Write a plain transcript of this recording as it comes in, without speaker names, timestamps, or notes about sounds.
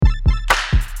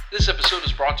This episode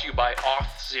is brought to you by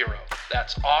Auth0.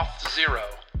 That's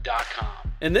auth0.com.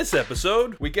 In this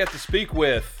episode, we get to speak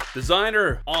with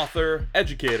designer, author,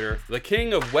 educator, the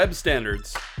king of web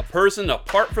standards, a person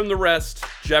apart from the rest,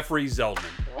 Jeffrey Zeldman.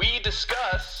 We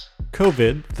discuss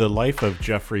COVID, the life of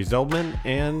Jeffrey Zeldman,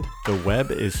 and the web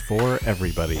is for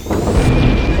everybody.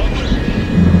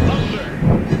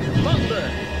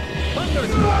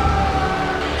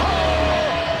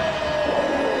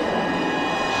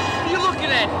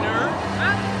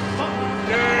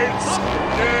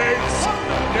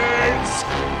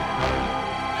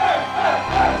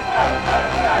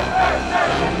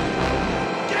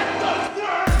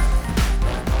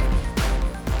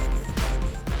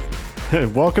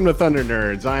 Welcome to Thunder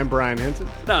Nerds. I'm Brian Henson.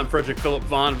 I'm Frederick Philip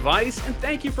Von Weiss, and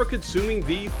thank you for consuming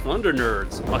the Thunder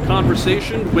Nerds, a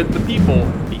conversation with the people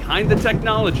behind the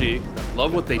technology that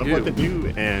love what they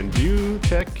do. And do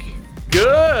tech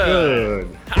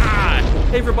good. Hi.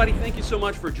 Hey, everybody. Thank you so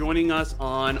much for joining us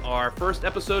on our first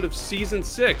episode of Season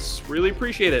 6. Really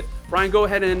appreciate it. Brian, go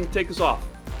ahead and take us off.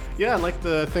 Yeah, I'd like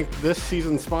to thank this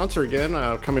season's sponsor again,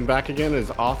 coming back again, is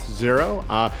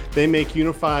Auth0. They make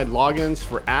unified logins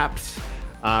for apps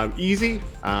easy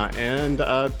and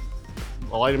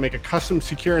allow you to make a custom,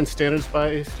 secure, and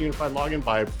standards-based unified login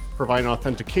by providing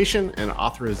authentication and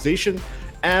authorization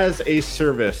as a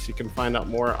service. You can find out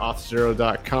more at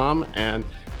auth0.com, and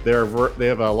they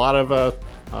have a lot of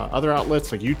other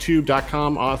outlets like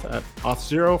youtube.com at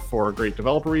Auth0 for great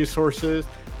developer resources.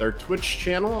 Their Twitch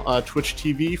channel, Twitch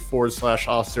TV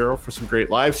 /Auth0 for some great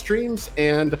live streams.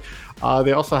 And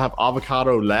they also have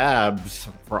Avocado Labs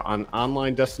for an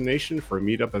online destination for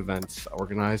meetup events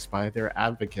organized by their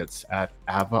advocates at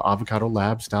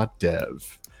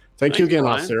avocadolabs.dev. Thank you again,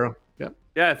 Auth0.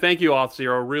 Yeah, thank you,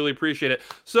 Auth0. Really appreciate it.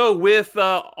 So with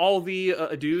all the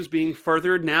ados being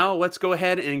furthered, now let's go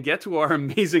ahead and get to our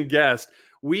amazing guest.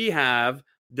 We have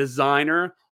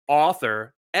designer,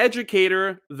 author,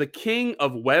 educator, the king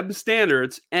of web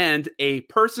standards, and a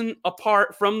person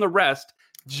apart from the rest,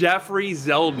 Jeffrey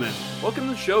Zeldman. Welcome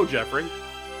to the show, Jeffrey.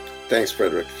 Thanks,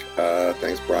 Frederick.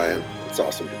 Thanks, Brian. It's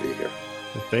awesome to be here.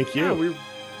 Thank you. Yeah, we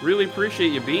really appreciate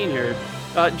you being here.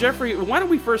 Jeffrey, why don't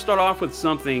we first start off with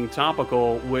something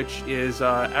topical, which is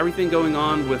everything going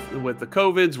on with the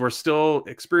COVIDs. We're still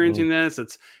experiencing this.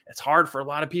 It's hard for a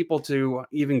lot of people to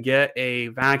even get a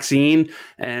vaccine,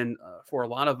 and for a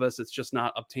lot of us, it's just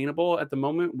not obtainable at the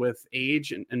moment with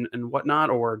age and whatnot,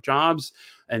 or jobs.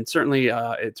 And certainly,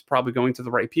 it's probably going to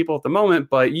the right people at the moment.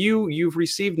 But you've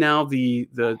received now the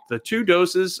 2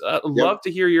 doses. Love to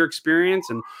hear your experience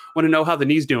and want to know how the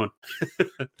knee's doing.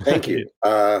 Thank you.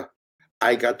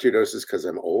 I got 2 doses because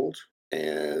I'm old,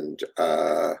 and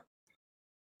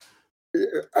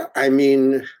I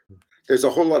mean, there's a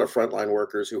whole lot of frontline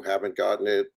workers who haven't gotten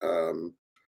it.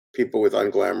 People with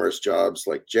unglamorous jobs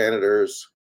like janitors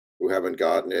who haven't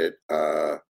gotten it.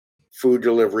 Food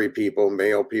delivery people,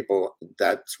 mail people.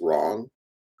 That's wrong.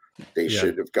 They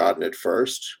should have gotten it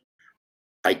first.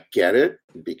 I get it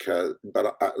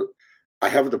but I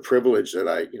have the privilege that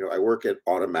I work at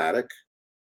Automatic,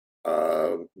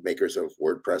 makers of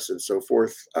WordPress and so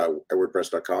forth, at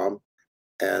WordPress.com,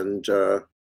 and I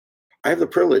have the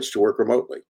privilege to work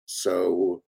remotely.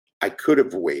 So I could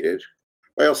have waited.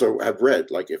 I also have read,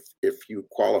 like, if you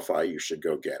qualify, you should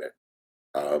go get it.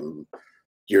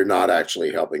 You're not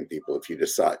actually helping people if you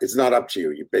decide. It's not up to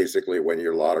you. You basically, when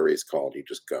your lottery is called, you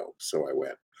just go. So I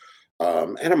went.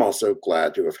 And I'm also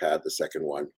glad to have had the second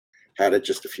one. Had it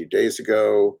just a few days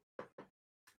ago.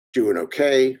 Doing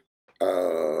okay.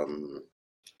 So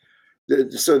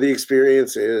the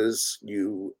experience is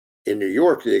in New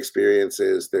York, the experience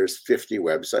is there's 50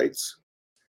 websites.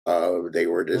 They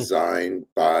were designed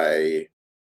by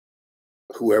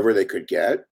whoever they could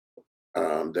get.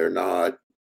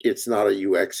 It's not a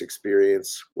UX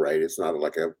experience, right? It's not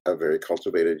like a very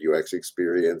cultivated UX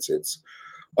experience. It's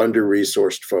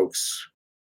under-resourced folks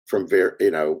from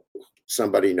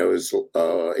somebody knows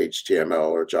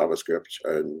HTML or JavaScript,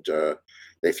 and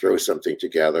they throw something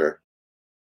together.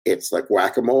 It's like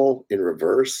whack-a-mole in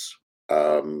reverse.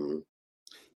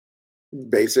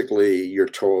 Basically, you're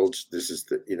told this is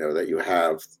that you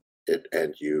have it,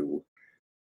 and you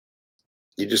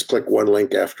just click one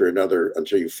link after another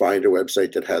until you find a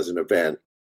website that has an event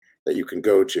that you can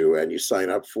go to, and you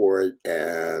sign up for it.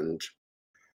 And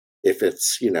if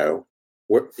it's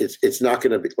it's not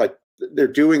going to be like they're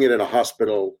doing it in a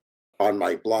hospital on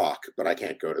my block, but I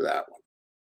can't go to that one.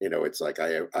 It's like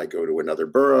I go to another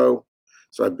borough.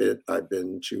 So I've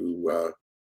been to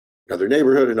another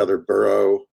neighborhood, another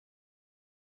borough.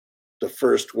 The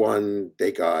first one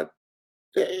they got,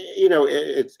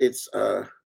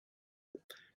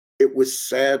 it was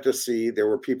sad to see there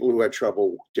were people who had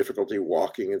difficulty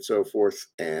walking and so forth,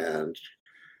 and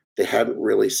they hadn't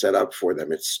really set up for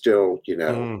them. It's still,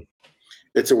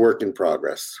 it's a work in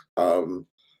progress. On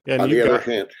the other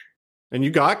hand, and you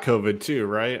got COVID too,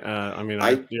 right? I mean,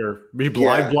 I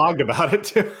blogged about it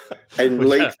too. In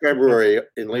late February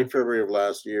of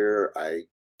last year, I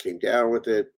came down with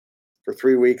it. For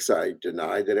 3 weeks, I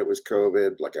denied that it was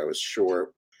COVID. Like, I was sure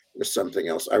it was something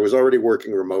else. I was already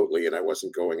working remotely and I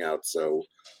wasn't going out, so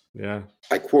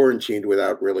I quarantined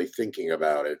without really thinking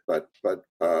about it. But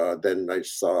then I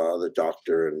saw the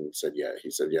doctor and said, he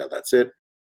said, that's it.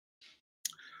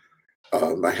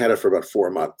 I had it for about 4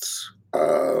 months.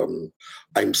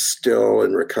 I'm still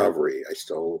in recovery.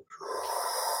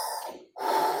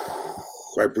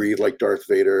 I breathe like Darth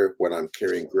Vader when I'm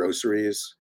carrying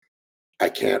groceries. I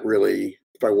can't really,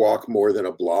 if I walk more than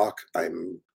a block,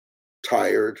 I'm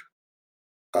tired.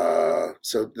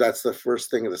 So that's the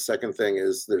first thing. And the second thing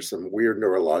is there's some weird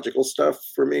neurological stuff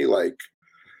for me. Like,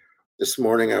 this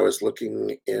morning I was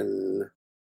looking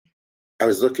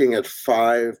at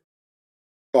 5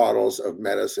 bottles of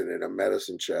medicine in a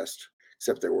medicine chest,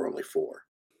 except there were only 4,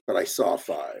 but I saw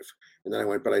 5. And then I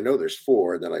went, but I know there's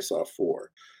 4. And then I saw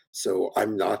 4. So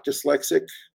I'm not dyslexic.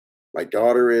 My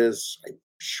daughter is. I'm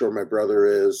sure my brother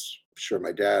is. I'm sure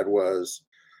my dad was.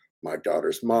 My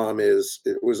daughter's mom is.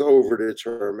 It was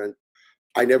overdetermined.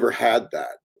 I never had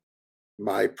that.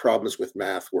 My problems with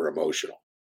math were emotional.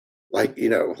 Like,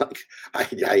 I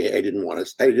didn't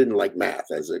like math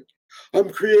I'm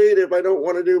creative. I don't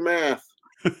want to do math.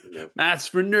 Math's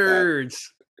for nerds.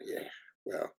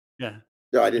 No,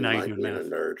 I didn't mind being a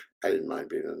nerd. I didn't mind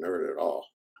being a nerd at all.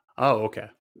 Oh, okay.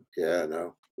 Yeah,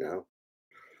 no.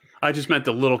 I just meant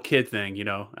the little kid thing,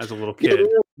 as a little kid.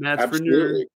 Math's for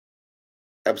nerds.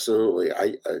 Absolutely.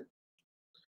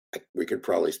 We could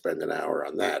probably spend an hour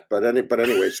on that. But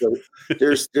anyway, so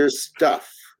there's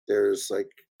stuff. There's like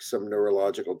some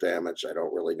neurological damage. I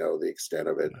don't really know the extent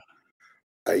of it.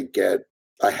 I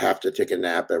have to take a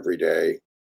nap every day.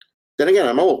 Then again,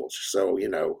 I'm old, so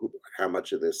how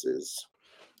much of this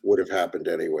would have happened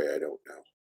anyway, I don't know.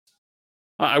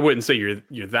 I wouldn't say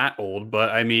you're that old, but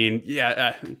I mean,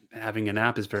 having a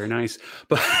nap is very nice.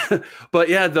 But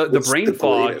yeah, the brain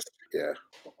fog. Yeah,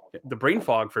 the brain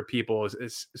fog for people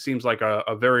seems like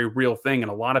a very real thing,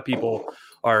 and a lot of people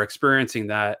are experiencing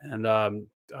that. And I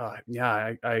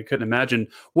couldn't imagine.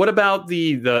 What about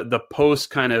the post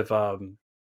kind of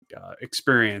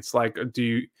experience? Like,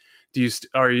 do you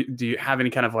have any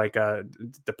kind of like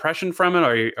depression from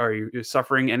it? Are you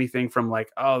suffering anything from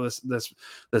like, oh, this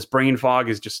brain fog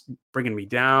is just bringing me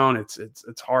down?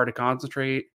 It's hard to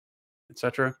concentrate,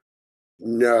 etc.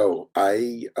 No,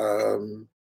 I'm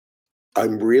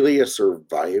really a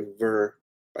survivor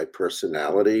by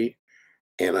personality,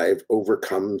 and I've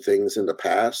overcome things in the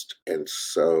past, and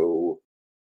so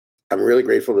I'm really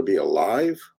grateful to be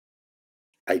alive.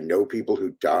 I know people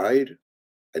who died.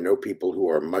 I know people who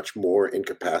are much more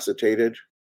incapacitated.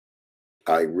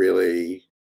 Glass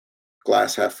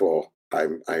half full.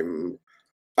 I'm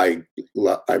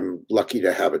lucky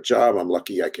to have a job. I'm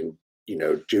lucky I can,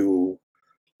 do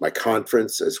my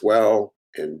conference as well,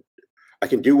 and I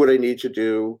can do what I need to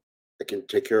do. I can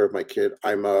take care of my kid.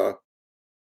 I'm a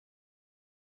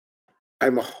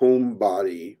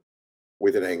homebody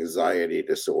with an anxiety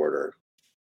disorder.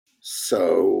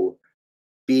 So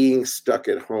being stuck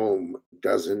at home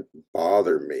doesn't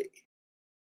bother me.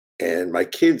 And my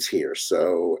kid's here,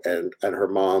 so and her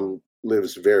mom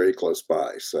lives very close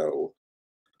by. So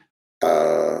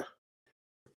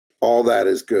all that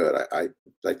is good. I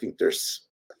think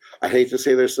I hate to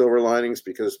say there's silver linings,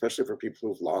 because especially for people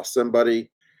who've lost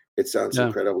somebody, it sounds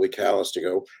incredibly callous to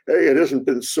go, hey, it hasn't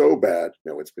been so bad.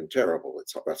 No, it's been terrible.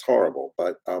 That's horrible.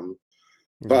 But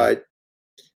but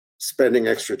spending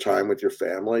extra time with your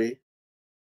family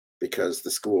because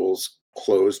the schools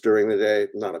closed during the day,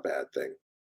 not a bad thing.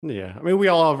 Yeah. I mean, we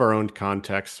all have our own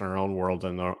context, our own world,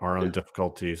 and our own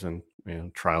difficulties and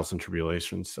trials and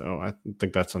tribulations. So I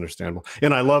think that's understandable.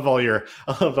 And I love all your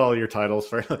titles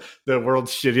for the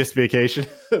world's shittiest vacation.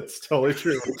 It's totally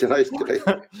true. Did I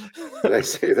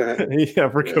say that? Yeah,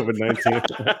 for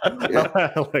COVID-19. Yeah.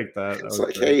 I like that. It's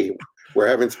like, hey, we're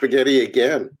having spaghetti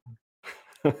again.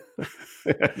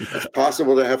 It's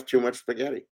possible to have too much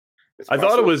spaghetti. I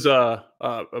thought it was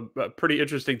pretty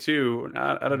interesting too.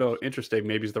 I don't know, interesting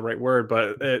maybe is the right word,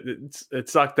 but it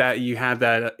sucked that you had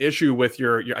that issue with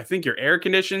your I think your air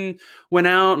condition went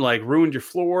out, like ruined your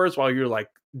floors while you're like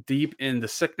deep in the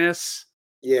sickness.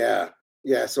 Yeah.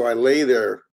 So I lay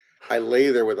there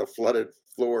with a flooded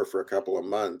floor for a couple of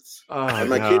months.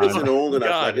 And my kid isn't old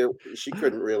enough. She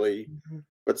couldn't really.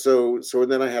 but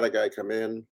and then I had a guy come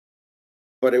in,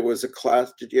 but it was a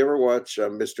class. Did you ever watch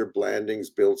Mr. Blandings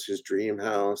Builds His Dream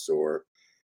House, or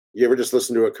you ever just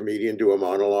listen to a comedian do a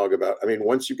monologue about? I mean,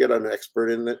 once you get an expert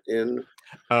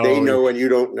they know and you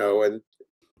don't know, and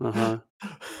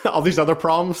all these other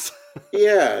problems.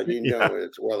 Yeah,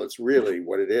 it's really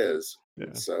what it is.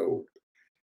 Yeah. So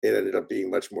it ended up being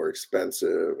much more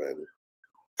expensive, and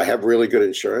I have really good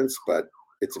insurance, but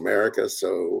it's America,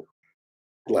 so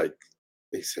like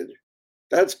they said,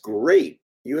 that's great.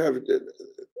 You have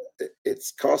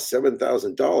it's cost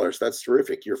 $7,000. That's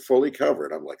terrific. You're fully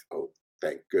covered. I'm like, oh,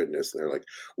 thank goodness. And they're like,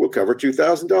 we'll cover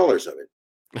 $2,000 of it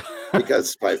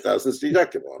because 5,000 is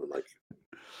deductible. And I'm like,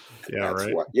 yeah,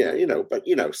 right.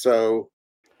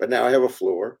 But now I have a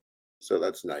floor, so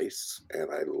that's nice,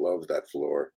 and I love that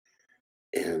floor.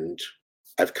 And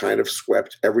I've kind of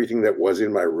swept everything that was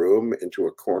in my room into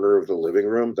a corner of the living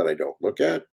room that I don't look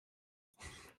at.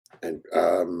 And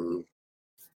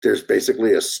there's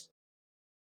basically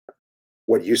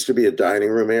what used to be a dining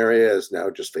room area is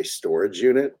now just a storage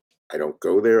unit. I don't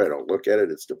go there. I don't look at it.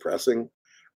 It's depressing.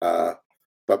 But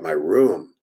my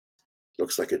room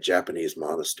looks like a Japanese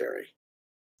monastery.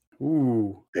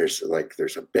 Ooh. There's a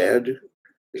bed,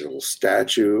 there's a little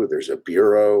statue, there's a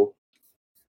bureau,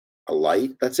 a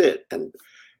light. That's it. And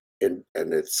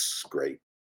it's great.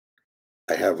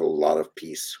 I have a lot of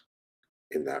peace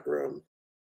in that room.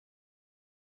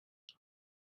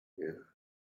 Yeah.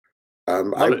 I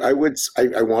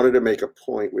wanted to make a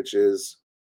point, which is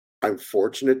I'm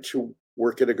fortunate to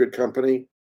work at a good company,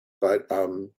 but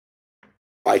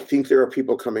I think there are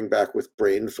people coming back with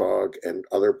brain fog and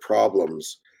other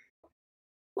problems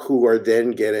who are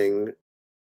then getting,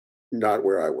 not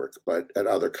where I work, but at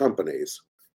other companies,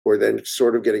 who are then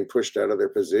sort of getting pushed out of their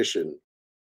position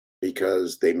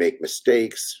because they make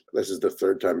mistakes. This is the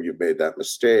third time you've made that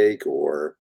mistake,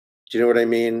 or do you know what I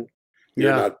mean?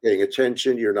 You're not paying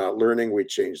attention. You're not learning. We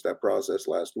changed that process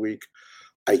last week.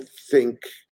 I think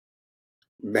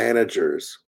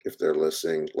managers, if they're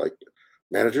listening,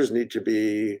 managers need to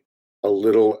be a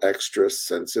little extra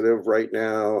sensitive right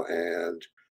now and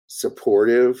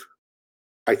supportive.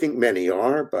 I think many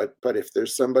are, but if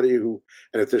there's somebody who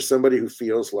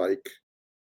feels like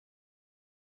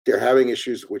they're having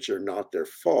issues which are not their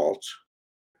fault,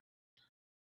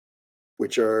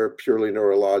 which are purely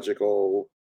neurological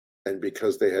and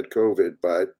because they had COVID,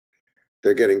 but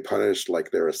they're getting punished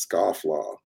like they're a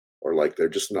scofflaw or like they're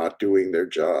just not doing their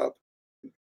job,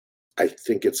 I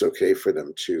think it's okay for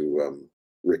them to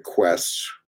request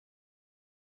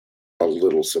a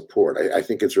little support. I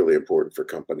think it's really important for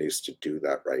companies to do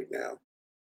that right now.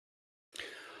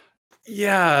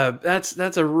 Yeah,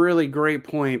 that's a really great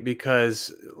point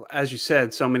because, as you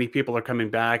said, so many people are coming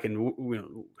back and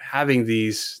having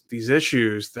these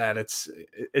issues that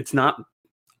it's not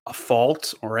a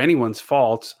fault or anyone's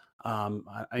fault.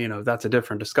 That's a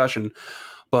different discussion.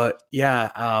 But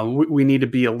yeah, we need to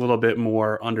be a little bit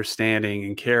more understanding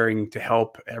and caring to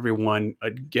help everyone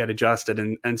get adjusted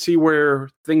and see where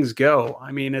things go.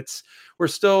 I mean, we're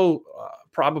still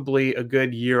probably a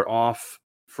good year off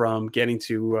from getting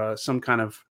to some kind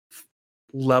of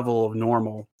level of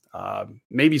normal.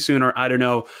 Maybe sooner. I don't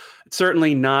know. It's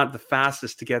certainly not the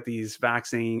fastest to get these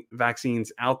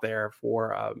vaccines out there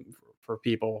for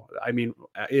people. I mean,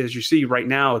 as you see right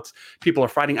now, people are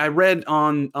fighting. I read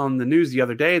on the news the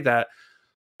other day that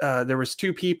there was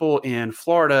 2 people in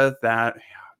Florida that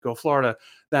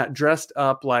dressed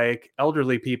up like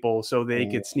elderly people so they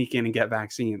could sneak in and get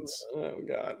vaccines. Oh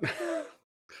God.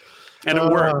 And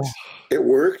it worked. It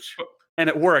worked. And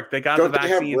it worked. They got Don't the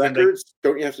vaccines. They have records?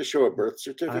 Don't you have to show a birth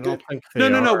certificate? I don't think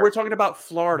No. We're talking about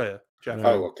Florida, Jeff.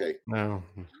 Oh, okay. No.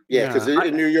 Yeah, because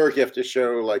in New York you have to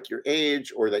show like your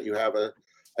age or that you have a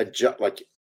job, like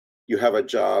you have a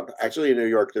job. Actually, in New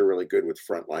York, they're really good with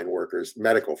frontline workers,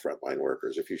 medical frontline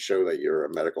workers. If you show that you're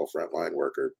a medical frontline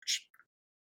worker,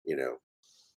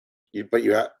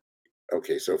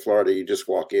 so Florida, you just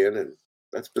walk in, and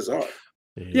that's bizarre.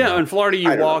 Yeah, in Florida,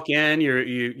 you walk in,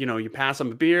 you pass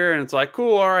them a beer, and it's like,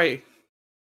 cool, all right.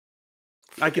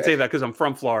 I can say that because I'm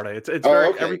from Florida. It's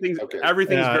very everything's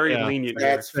very lenient.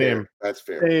 That's here. fair. That's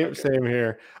fair. Same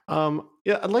here.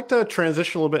 I'd like to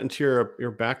transition a little bit into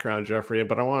your background, Jeffrey,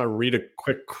 but I want to read a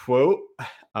quick quote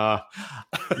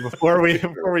before we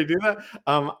do that.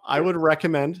 I would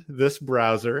recommend this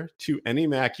browser to any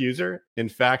Mac user. In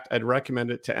fact, I'd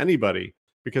recommend it to anybody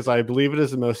because I believe it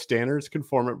is the most standards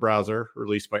conformant browser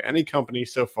released by any company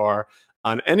so far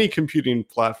on any computing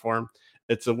platform.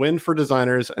 It's a win for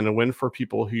designers and a win for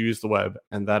people who use the web,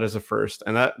 and that is a first.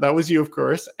 And that was you, of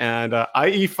course. And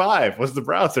IE5 was the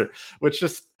browser, which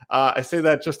just I say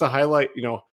that just to highlight,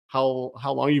 how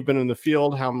long you've been in the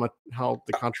field, how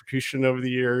the contribution over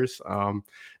the years.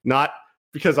 Not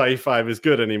because IE5 is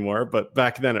good anymore, but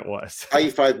back then it was.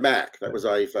 IE5 Mac. That was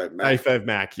IE5 Mac. IE5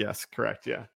 Mac, yes, correct,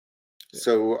 yeah.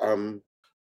 So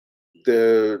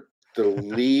the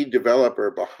lead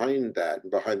developer behind that,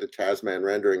 behind the Tasman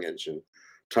rendering engine,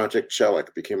 Tontik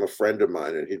Celik, became a friend of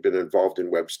mine, and he'd been involved in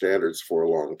web standards for a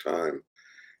long time.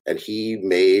 And he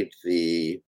made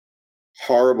the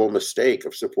horrible mistake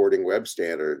of supporting web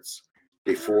standards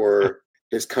before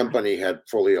his company had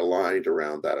fully aligned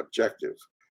around that objective.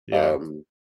 Yeah.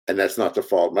 And that's not to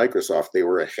fault Microsoft. They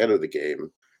were ahead of the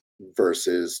game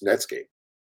versus Netscape,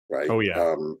 right? Oh,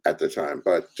 yeah. At the time.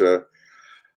 But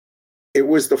it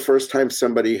was the first time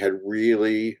somebody had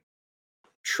really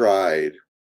tried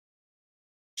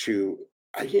to...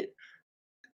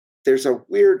 There's a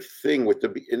weird thing with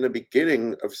in the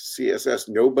beginning of CSS,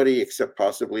 nobody except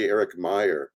possibly Eric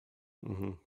Meyer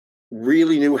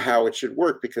really knew how it should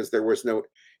work, because it was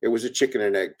a chicken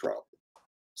and egg problem.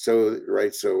 So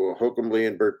Håkon Lie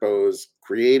and Bert Bose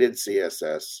created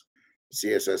CSS1,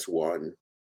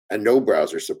 and no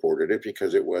browser supported it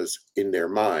because it was in their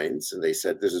minds, and they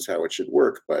said this is how it should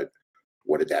work. But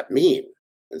what did that mean?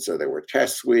 And so there were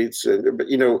test suites,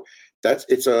 but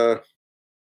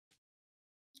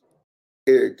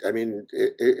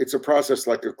it's a process,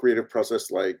 like a creative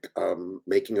process, like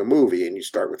making a movie, and you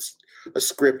start with a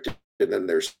script, and then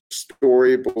there's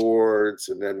storyboards,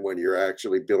 and then when you're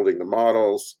actually building the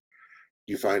models,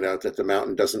 you find out that the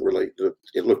mountain doesn't relate.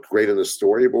 It looked great in the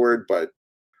storyboard, but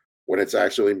when it's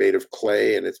actually made of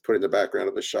clay and it's put in the background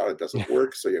of the shot, it doesn't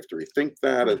work. So you have to rethink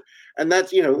that, and that's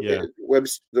the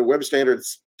web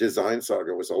standards design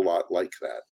saga was a lot like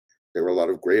that. There were a lot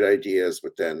of great ideas,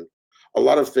 but then a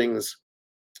lot of things.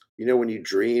 When you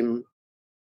dream,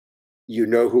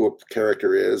 who a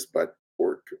character is,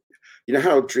 or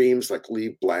how dreams like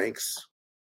leave blanks,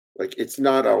 like it's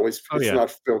not always,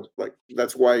 not filled. Like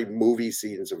that's why movie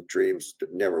scenes of dreams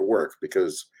never work,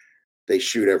 because they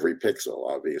shoot every pixel,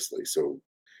 obviously. So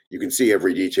you can see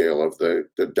every detail of the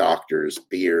doctor's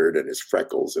beard and his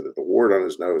freckles and the wart on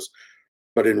his nose.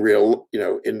 But in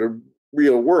in the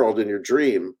real world, in your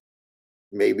dream,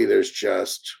 maybe there's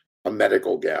just a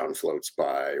medical gown floats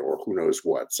by, or who knows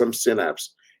what. Some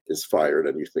synapse is fired,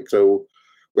 and you think so.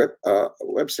 Web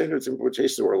standards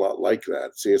implementations were a lot like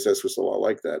that. CSS was a lot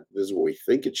like that. This is what we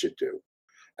think it should do.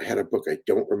 I had a book, I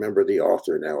don't remember the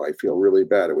author now. I feel really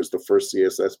bad. It was the first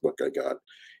CSS book I got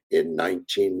in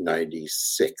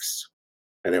 1996.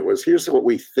 And it was, here's what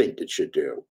we think it should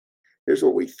do. Here's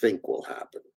what we think will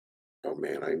happen. Oh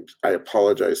man, I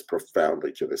apologize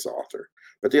profoundly to this author.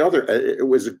 But the author, it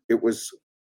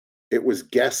was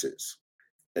guesses.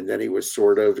 And then he was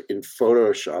sort of in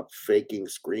Photoshop faking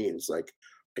screens. Like,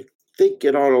 I think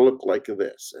it ought to look like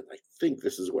this. And I think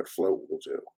this is what Float will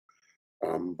do.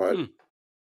 But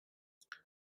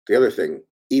the other thing,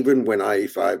 even when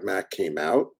IE5 Mac came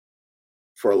out,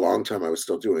 for a long time, I was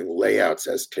still doing layouts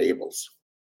as tables.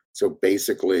 So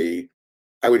basically,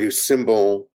 I would do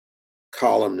symbol,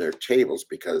 columnar tables,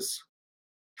 because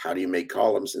how do you make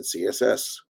columns in CSS?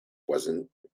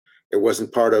 It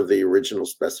wasn't part of the original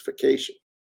specification.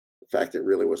 In fact, it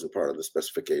really wasn't part of the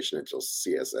specification until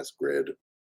CSS Grid,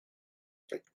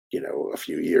 like, a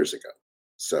few years ago.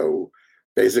 So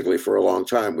basically, for a long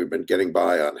time, we've been getting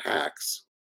by on hacks.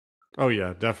 Oh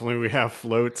yeah, definitely. We have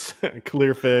floats,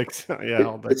 Clearfix.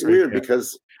 Yeah, it's weird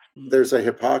because there's a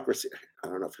hypocrisy. I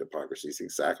don't know if hypocrisy is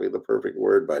exactly the perfect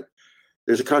word, but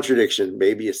there's a contradiction,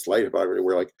 maybe a slight hypocrisy.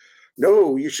 We're like,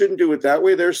 no, you shouldn't do it that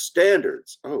way. There's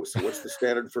standards. Oh, so what's the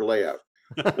standard for layout?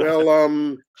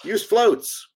 Well, use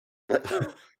floats.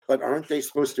 But aren't they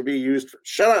supposed to be used for...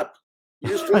 Shut up.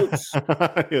 Use floats.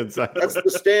 Exactly. That's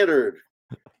the standard.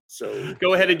 So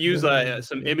go ahead and use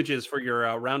some images for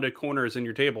your rounded corners in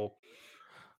your table.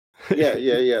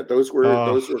 Yeah. Those were.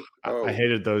 I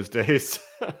hated those days.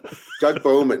 Doug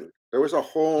Bowman. There was a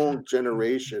whole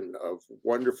generation of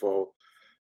wonderful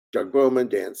Doug Bowman,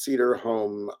 Dan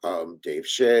Cederholm, Dave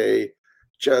Shea,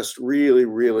 just really,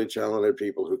 really talented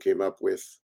people who came up with,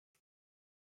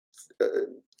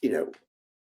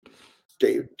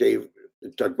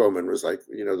 Doug Bowman was like,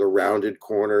 the rounded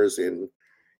corners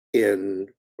in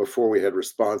before we had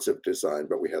responsive design,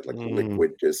 but we had like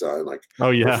liquid design, like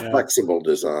flexible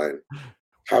design.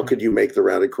 How could you make the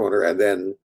rounded corner and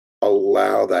then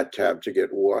allow that tab to get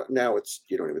what? Now it's,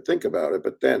 you don't even think about it,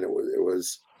 but then it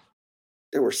was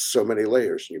there were so many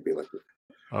layers, and you'd be like,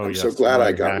 I'm so glad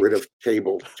I got rid of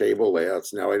table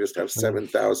layouts. Now I just have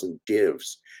 7,000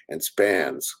 divs and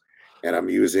spans, and I'm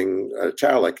using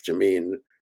italic to mean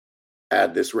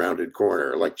add this rounded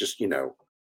corner, like just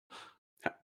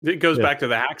It goes Yeah. back to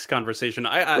the hacks conversation.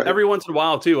 I Right. every once in a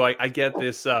while too, I get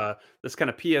this this kind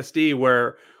of PSD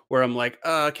where I'm like,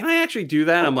 can I actually do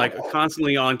that? I'm like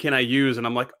constantly on can I use? And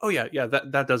I'm like, oh yeah,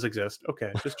 that does exist.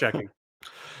 Okay, just checking.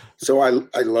 So I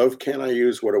love Can I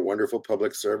Use? What a wonderful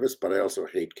public service, but I also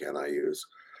hate Can I Use?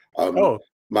 Oh,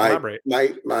 My elaborate.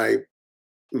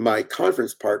 my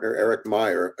conference partner Eric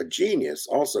Meyer, a genius,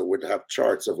 also would have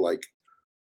charts of like,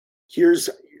 here's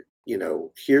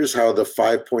here's how the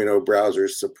 5.0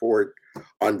 browsers support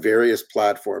on various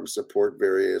platforms support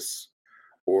various,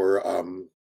 or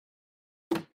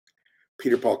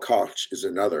Peter Paul Koch is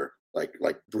another like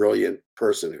brilliant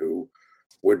person who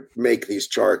would make these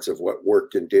charts of what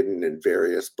worked and didn't in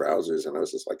various browsers, and I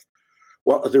was just like,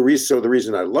 well, the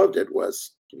reason I loved it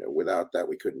was, without that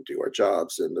we couldn't do our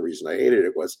jobs, and the reason I hated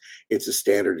it was it's a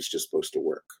standard, it's just supposed to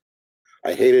work.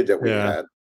 I hated that we Yeah. had,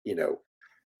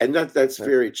 and that's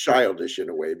very childish in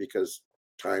a way because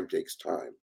time takes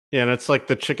time. Yeah, and it's like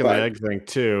the chicken and But- the egg thing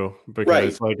too, Right.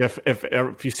 because like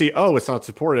if you see, oh, it's not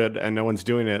supported and no one's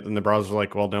doing it, then the browser's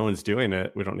like, well, no one's doing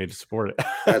it, we don't need to support it.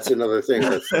 That's another thing.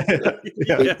 That's,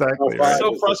 yeah, exactly. HTML5 Right. So is the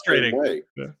same frustrating. way.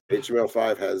 Yeah.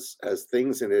 HTML5 has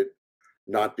things in it,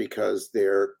 not because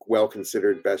they're well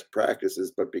considered best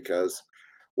practices, but because,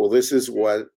 well, this is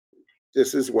what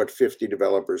 50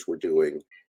 developers were doing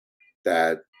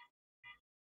that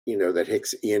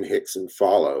that Ian Hickson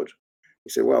followed. You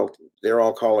say, well, they're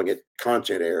all calling it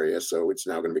content area, so it's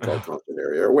now going to be called content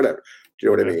area or whatever. Do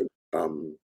you know what I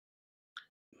mean?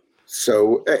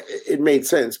 So it made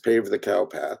sense, pave the cow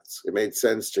paths. It made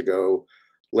sense to go,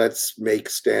 let's make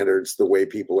standards the way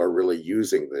people are really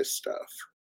using this stuff.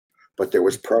 But there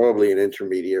was probably an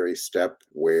intermediary step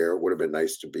where it would have been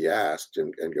nice to be asked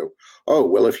and go, oh,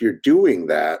 well, if you're doing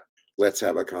that, let's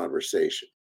have a conversation.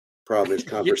 Problem is,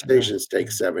 conversations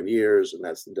take 7 years, and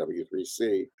that's the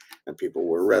W3C, and people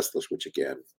were restless, which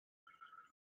again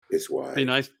is why. Be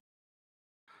nice.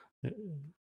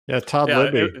 Yeah, Todd Yeah,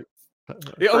 Libby.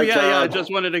 Oh Hi, yeah. I Tom.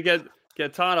 just wanted to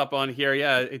get Todd up on here.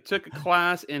 Yeah, it took a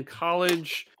class in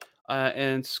college,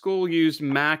 and school used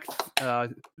Mac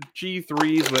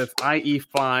G3s with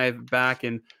IE5 back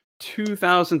in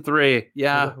 2003.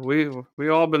 Yeah, we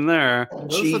all been there.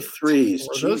 G3s.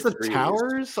 Were those the G3s.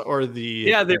 towers or the?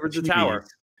 Yeah, they were the TVs? tower.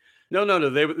 No,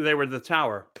 they were the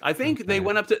tower. I think they Okay.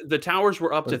 went up to the towers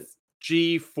were up to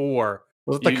G4.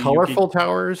 Was it the You- you colorful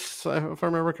towers, if I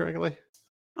remember correctly?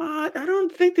 I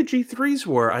don't think the G3s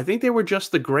were. I think they were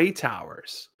just the gray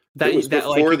towers. It was that,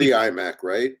 before you the could- iMac,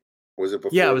 right? Was it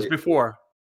before? Yeah, it was before.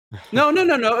 No. It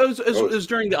Oh, was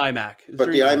during the iMac. It was But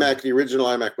during the iMac, the original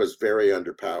iMac, was very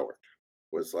underpowered.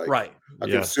 Was like right? a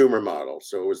Yes. consumer model.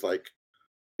 So it was like,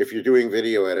 if you're doing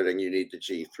video editing, you need the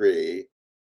G3.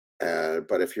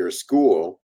 But if you're a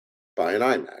school, buy an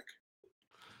iMac.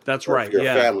 That's Or right. If you're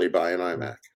Yeah, a family, buy an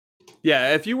iMac.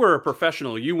 yeah. If you were a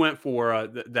professional, you went for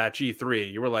that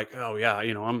G3. You were like, oh yeah,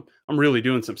 I'm really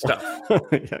doing some stuff.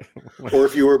 Yeah. Or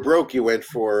if you were broke, you went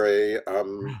for a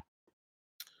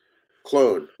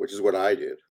clone, which is what I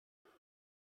did.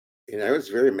 And I was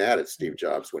very mad at Steve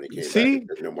Jobs when he came See? back.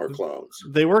 There's no more clones.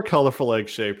 They were colorful egg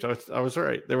shaped. I was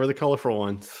right. They were the colorful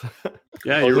ones.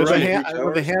 Yeah, Oh, you're With the right.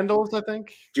 with the handles, I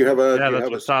think. Do you have a, Yeah, do you that's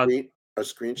have what Todd- a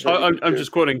screenshot? Oh, you I'm can do?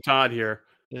 just quoting Todd here.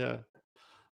 Yeah.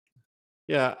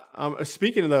 Yeah.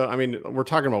 Speaking of though, I mean, we're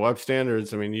talking about web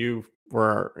standards. I mean, you're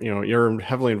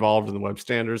heavily involved in the web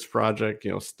standards project,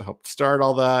 to help start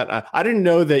all that. I didn't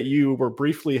know that you were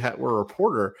briefly were a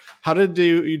reporter. How did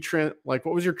what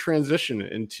was your transition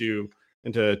into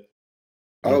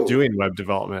Oh. doing web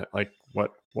development? Like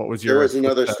what was your There was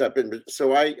another step in.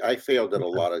 So I failed at a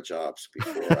lot of jobs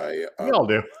before I. We all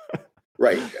do.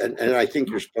 Right, and I think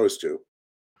you're supposed to.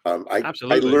 I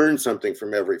Absolutely. learned something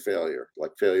from every failure.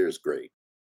 Like failure is great.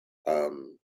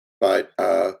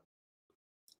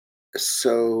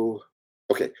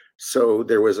 So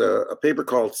there was a paper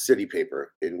called City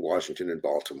Paper in Washington and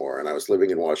Baltimore, and I was living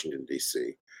in Washington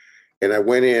D.C. And I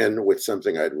went in with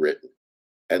something I'd written,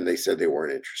 and they said they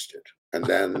weren't interested. And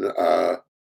then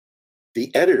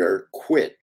the editor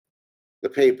quit the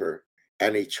paper,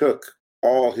 and he took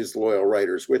all his loyal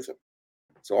writers with him.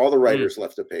 So all the writers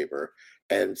left the paper.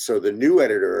 And so the new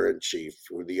editor in chief,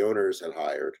 who the owners had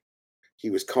hired, he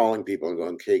was calling people and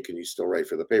going, "Hey, can you still write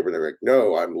for the paper?" And they're like,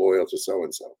 "No, I'm loyal to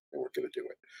so-and-so. They weren't going to do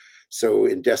it." So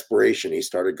in desperation, he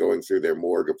started going through their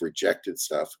morgue of rejected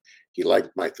stuff. He liked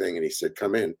my thing and he said,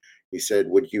 "Come in." He said,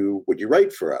 would you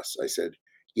write for us? I said,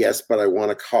 "Yes, but I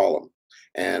want a column,"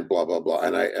 and blah, blah, blah.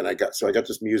 And I got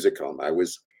this music column. I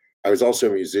was also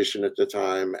a musician at the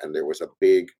time, and there was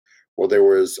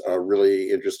a really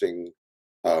interesting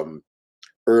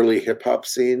early hip hop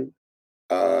scene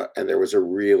and there was a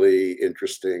really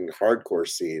interesting hardcore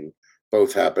scene,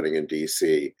 both happening in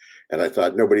DC. And I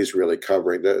thought nobody's really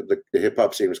covering the hip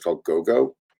hop scene was called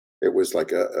Go-Go. It was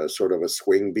like a sort of a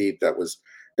swing beat it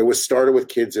was started with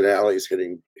kids in alleys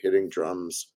hitting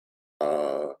drums.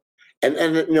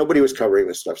 And nobody was covering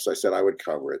this stuff. So I said I would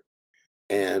cover it.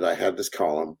 And I had this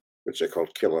column, which I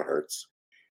called Kilohertz.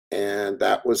 And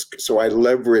so I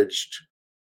leveraged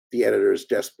the editor's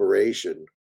desperation.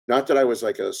 Not that I was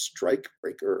like a strike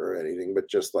breaker or anything, but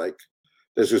just like,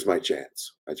 this was my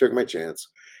chance. I took my chance.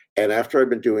 And after I'd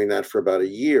been doing that for about a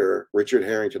year, Richard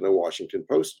Harrington of the Washington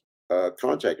Post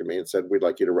contacted me and said, we'd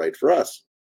like you to write for us.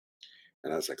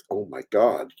 And I was like, oh my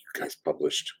God, you guys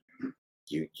published,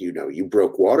 you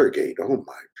broke Watergate. Oh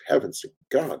my heavens,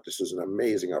 God, this is an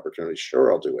amazing opportunity.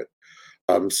 Sure, I'll do it.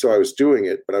 So I was doing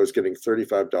it, but I was getting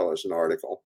 $35 an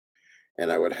article.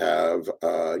 And I would have,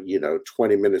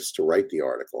 20 minutes to write the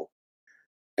article.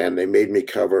 And they made me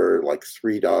cover like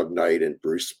Three Dog Night and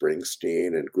Bruce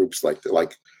Springsteen and groups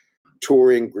like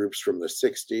touring groups from the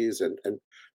 60s. And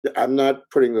I'm not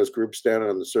putting those groups down.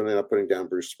 And I'm certainly not putting down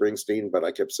Bruce Springsteen, but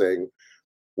I kept saying,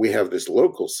 we have this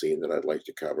local scene that I'd like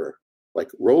to cover. Like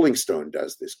Rolling Stone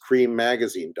does this, Cream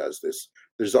Magazine does this.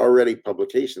 There's already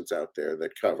publications out there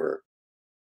that cover.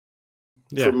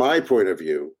 Yeah. From my point of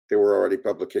view, there were already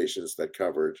publications that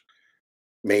covered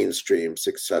mainstream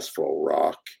successful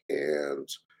rock, and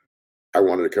I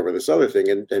wanted to cover this other thing.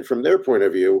 And from their point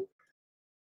of view,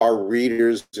 our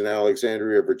readers in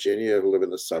Alexandria, Virginia, who live in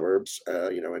the suburbs,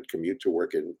 and commute to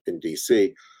work in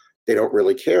DC, they don't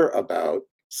really care about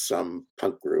some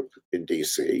punk group in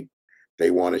DC.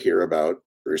 They want to hear about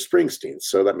Bruce Springsteen.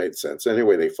 So that made sense.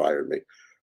 Anyway, they fired me.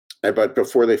 But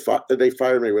before they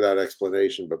fired me without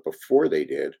explanation. But before they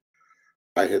did,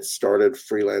 I had started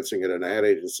freelancing at an ad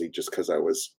agency just because I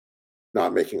was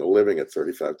not making a living at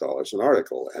 $35 an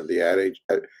article. And the ad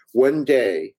agent, one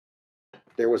day,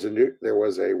 there was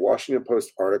a Washington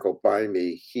Post article by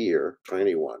me here,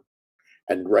 tiny one,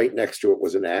 and right next to it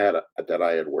was an ad that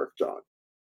I had worked on,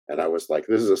 and I was like,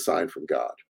 "This is a sign from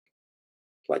God.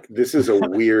 Like, this is a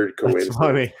weird coincidence."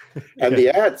 Funny. And the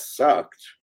ad sucked.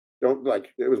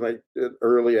 It was my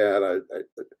early ad. It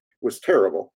was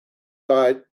terrible,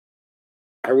 but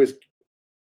I was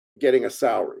getting a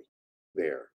salary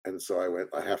there. And so I went,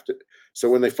 I have to. So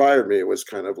when they fired me, it was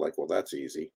kind of like, well, that's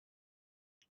easy.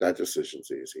 That decision's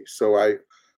easy. So I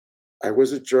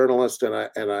was a journalist, and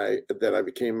I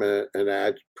became an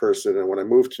ad person. And when I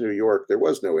moved to New York, there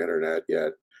was no internet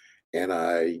yet. And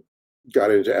I got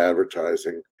into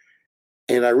advertising.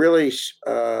 And I really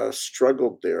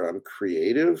struggled there. I'm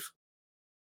creative,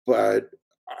 but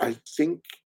I think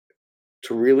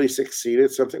to really succeed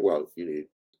at something, well, you need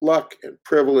luck and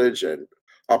privilege and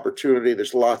opportunity.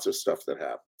 There's lots of stuff that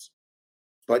happens,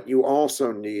 but you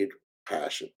also need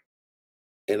passion.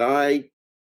 And I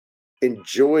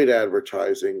enjoyed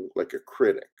advertising like a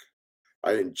critic.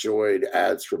 I enjoyed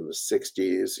ads from the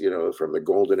 60s, from the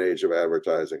golden age of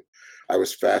advertising. I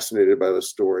was fascinated by the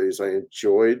stories. I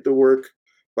enjoyed the work,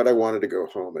 but I wanted to go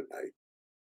home at night.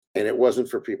 And it wasn't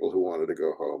for people who wanted to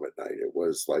go home at night. It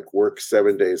was like work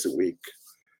 7 days a week.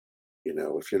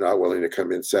 If you're not willing to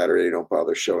come in Saturday, don't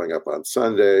bother showing up on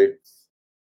Sunday.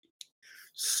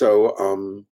 So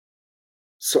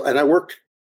and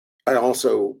I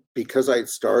also, because I had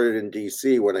started in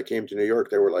DC, when I came to New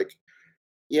York, they were like,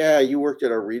 yeah, you worked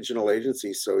at a regional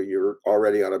agency, so you're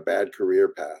already on a bad career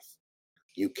path.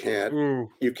 You can't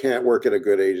work at a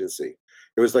good agency.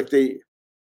 It was like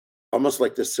almost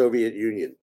like the Soviet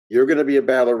Union. You're going to be a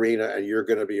ballerina and you're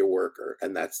going to be a worker,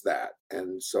 and that's that.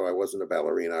 And so I wasn't a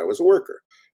ballerina, I was a worker.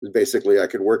 Basically, I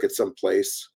could work at some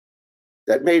place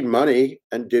that made money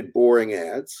and did boring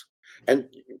ads, and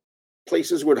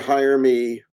places would hire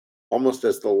me almost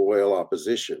as the loyal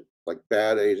opposition. Like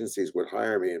bad agencies would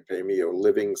hire me and pay me a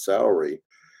living salary,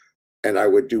 and I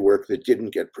would do work that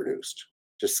didn't get produced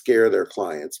to scare their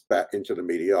clients back into the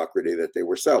mediocrity that they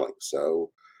were selling.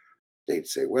 So they'd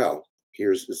say, well,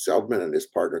 here's Seldman and his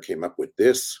partner came up with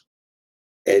this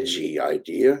edgy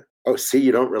idea. Oh, see,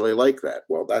 you don't really like that.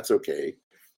 Well, that's okay,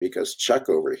 because Chuck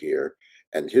over here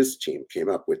and his team came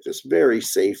up with this very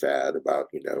safe ad about,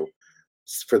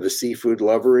 for the seafood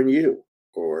lover in you,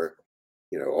 or,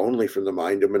 only from the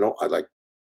mind of an Ulta.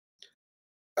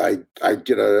 I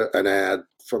did an ad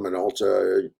from an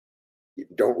Ulta,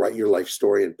 don't write your life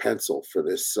story in pencil, for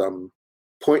this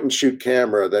point and shoot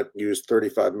camera that used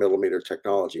 35 millimeter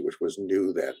technology, which was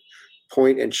new then.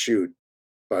 Point and shoot,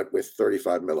 but with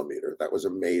 35 millimeter. That was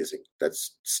amazing.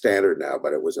 That's standard now,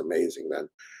 but it was amazing then.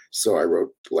 So I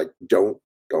wrote, like, don't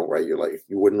Don't write your life.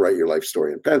 You wouldn't write your life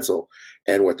story in pencil.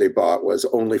 And what they bought was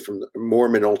only from the more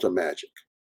Minolta Magic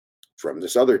from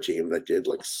this other team that did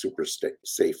like super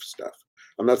safe stuff.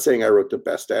 I'm not saying I wrote the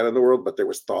best ad in the world, but there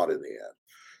was thought in the ad.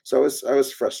 So I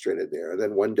was frustrated there. And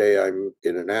then one day I'm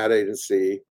in an ad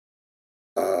agency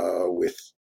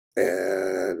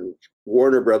and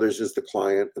Warner Brothers is the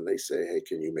client, and they say, "Hey,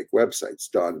 can you make websites?"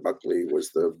 Don Buckley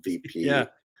was the VP,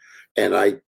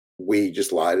 and we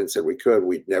just lied and said we could.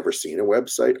 We'd never seen a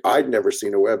website. I'd never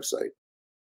seen a website.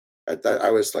 At that,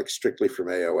 I was like strictly from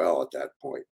AOL at that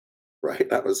point, right?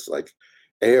 That was like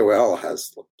AOL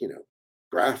has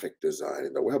graphic design,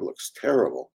 and the web looks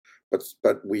terrible. But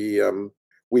we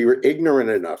were ignorant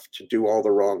enough to do all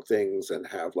the wrong things and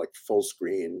have like full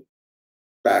screen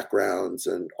backgrounds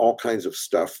and all kinds of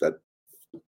stuff that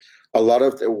a lot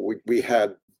of we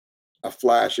had a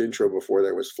Flash intro before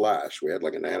there was Flash. We had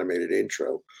like an animated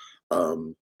intro.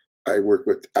 I worked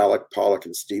with Alec Pollock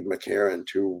and Steve McCarran,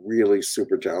 two really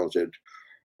super talented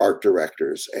art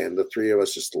directors, and the three of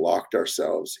us just locked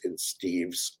ourselves in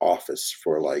Steve's office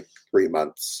for like 3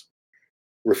 months,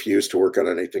 refused to work on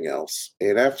anything else.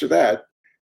 And after that,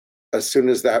 as soon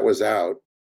as that was out,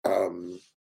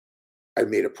 I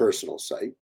made a personal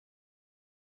site.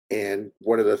 And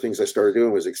one of the things I started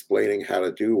doing was explaining how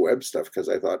to do web stuff, because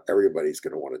I thought everybody's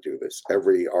going to want to do this.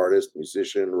 Every artist,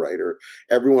 musician, writer,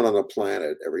 everyone on the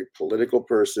planet, every political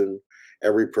person,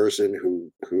 every person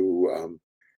who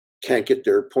can't get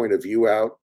their point of view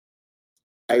out.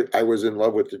 I was in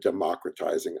love with the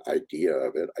democratizing idea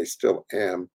of it. I still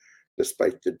am,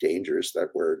 despite the dangers that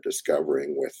we're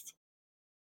discovering with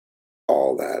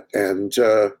all that.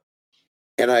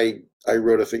 And I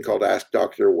wrote a thing called Ask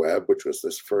Dr. Web, which was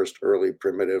this first early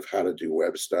primitive how to do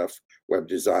web stuff, web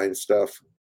design stuff,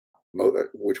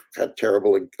 which had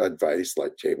terrible advice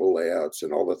like table layouts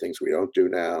and all the things we don't do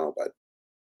now. But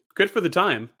good for the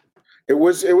time. It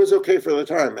was okay for the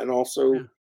time. And also,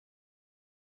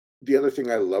 the other thing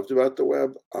I loved about the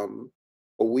web,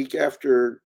 a week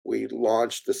after we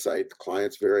launched the site, the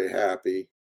client's very happy.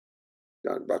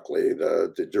 Don Buckley,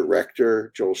 the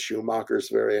director, Joel Schumacher's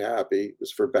very happy. It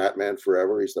was for Batman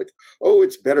Forever. He's like, "Oh,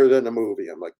 it's better than a movie."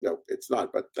 I'm like, "No, it's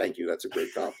not, but thank you. That's a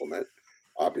great compliment."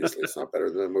 Obviously, it's not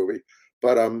better than a movie.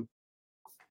 But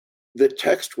the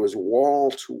text was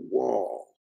wall to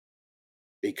wall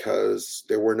because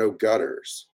there were no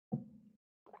gutters.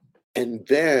 And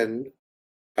then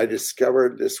I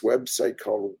discovered this website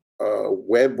called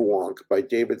WebWonk by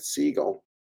David Siegel,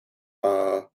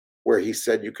 where he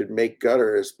said you could make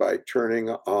gutters by turning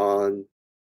on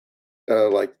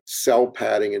like cell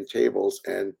padding in tables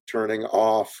and turning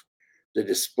off the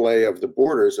display of the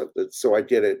borders of the. So I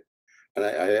did it, and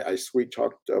I sweet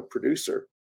talked a producer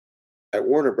at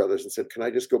Warner Brothers and said, "Can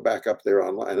I just go back up there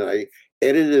online?" And I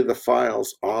edited the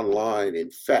files online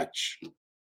in Fetch,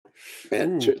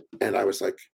 and I was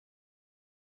like,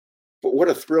 but what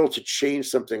a thrill to change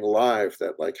something live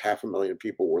that like 500,000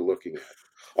 people were looking at.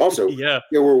 Also,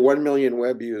 there were 1 million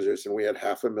web users and we had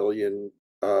 500,000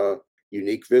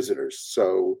 unique visitors.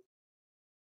 So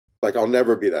like, I'll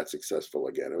never be that successful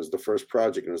again. It was the first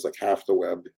project, and it was like half the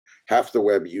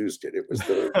web used it. It was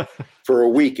for a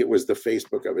week, it was the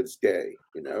Facebook of its day,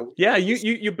 Yeah,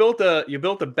 you built a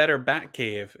better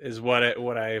Batcave is what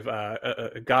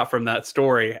I've got from that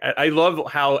story. I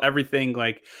love how everything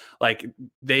like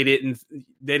they didn't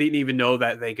even know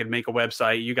that they could make a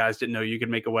website. You guys didn't know you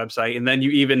could make a website, and then you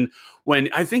even when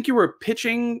I think you were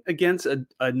pitching against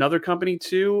another company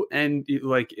too, and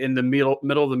like in the middle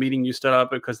of the meeting, you stood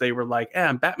up because they were like,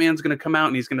 Batman's going to come out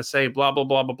and he's going to say blah blah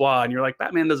blah blah blah, and you're like,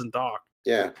 Batman doesn't talk.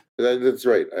 Yeah, that's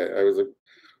right. I was like,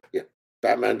 yeah,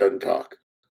 Batman doesn't talk.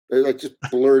 They like just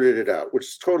blurted it out, which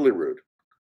is totally rude.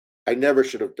 I never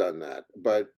should have done that,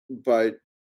 but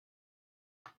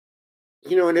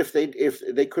and if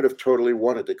they could have totally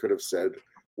wanted, they could have said,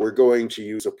 we're going to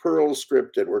use a Perl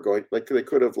script, and we're going, like, they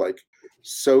could have like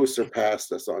so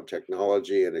surpassed us on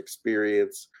technology and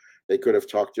experience. They could have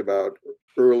talked about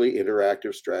early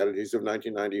interactive strategies of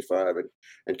 1995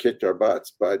 and kicked our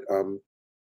butts. But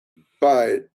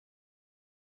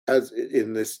as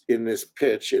in this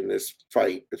pitch, in this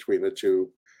fight between the two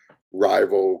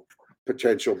rival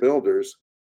potential builders,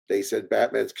 they said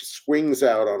Batman swings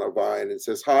out on a vine and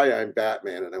says, "Hi, I'm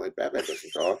Batman." And I went, Batman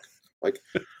doesn't talk. Like,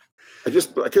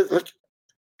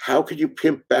 how could you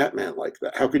pimp Batman like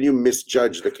that? How can you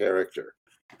misjudge the character?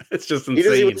 It's just insane. He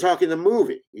doesn't even talk in the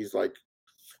movie. He's like,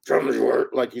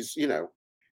 like he's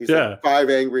like 5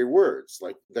 angry words,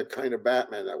 like the kind of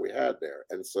Batman that we had there.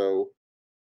 And so,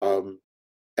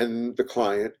 and the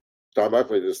client, Don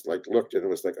Buckley, just like looked and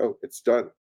was like, "Oh, it's done."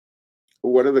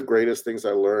 One of the greatest things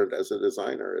I learned as a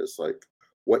designer is like,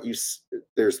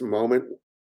 there's a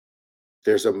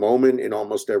moment in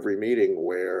almost every meeting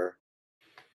where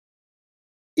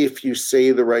if you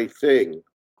say the right thing,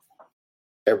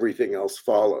 everything else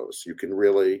follows. You can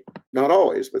really, not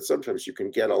always, but sometimes you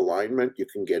can get alignment, you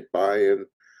can get buy-in,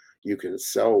 you can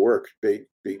sell work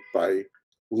by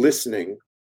listening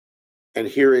and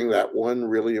hearing that one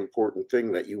really important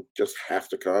thing that you just have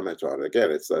to comment on. Again,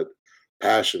 it's that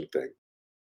passion thing,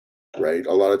 right?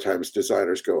 A lot of times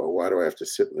designers go, oh, why do I have to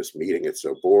sit in this meeting? It's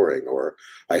so boring. Or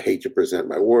I hate to present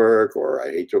my work, or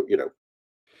I hate to,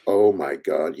 oh my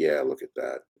God, yeah, look at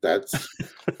that. That's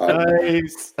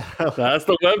Nice. That's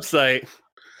the website.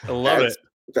 I love it.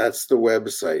 That's the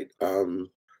website.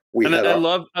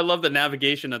 I love the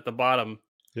navigation at the bottom.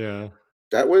 Yeah.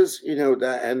 That was,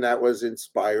 that was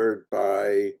inspired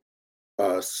by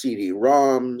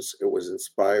CD-ROMs. It was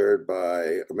inspired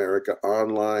by America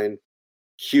Online.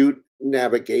 Qt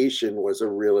navigation was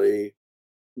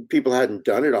people hadn't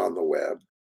done it on the web,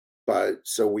 but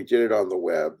so we did it on the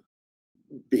web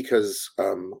because,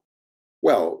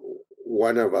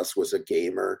 one of us was a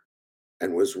gamer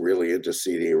and was really into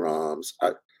CD-ROMs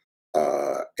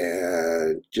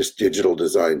and just digital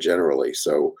design generally.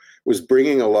 So was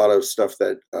bringing a lot of stuff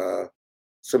that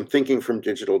some thinking from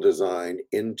digital design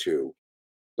into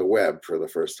the web for the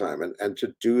first time. And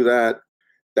to do that,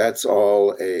 that's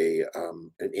all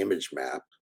an image map,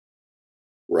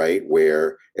 right?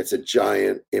 Where it's a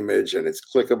giant image and it's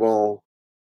clickable.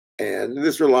 And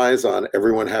this relies on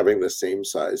everyone having the same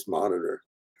size monitor,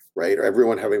 right? Or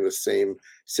everyone having the same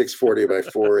 640 by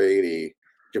 480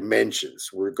 dimensions,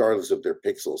 regardless of their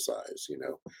pixel size.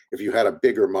 If you had a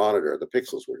bigger monitor, the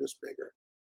pixels were just bigger.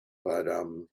 But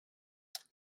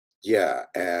yeah,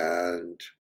 and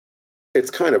it's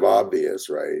kind of obvious,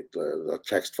 right? The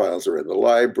text files are in the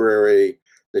library.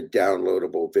 The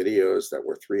downloadable videos that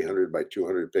were 300 by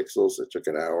 200 pixels that took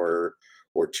an hour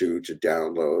or two to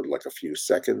download, like a few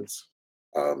seconds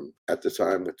at the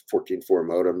time with 14.4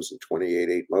 modems and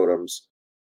 28.8 modems.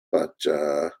 But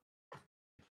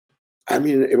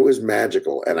it was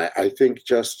magical. And I think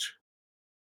just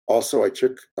also I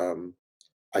took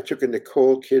a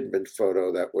Nicole Kidman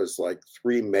photo that was like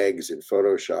 3 megs in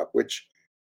Photoshop, which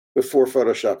before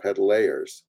Photoshop had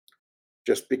layers,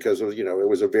 just because of, it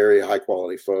was a very high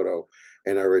quality photo.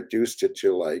 And I reduced it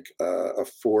to like a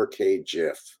 4K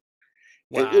GIF.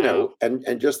 Wow.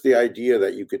 And just the idea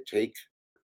that you could take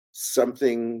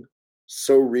something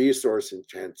so resource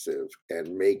intensive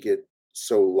and make it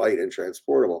so light and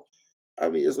transportable.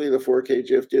 Obviously, the 4K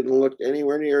GIF didn't look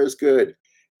anywhere near as good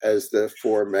as the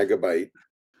 4 megabyte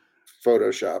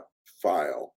Photoshop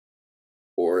file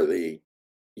or the,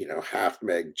 half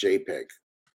meg JPEG.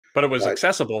 But it was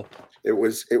accessible. It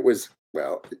was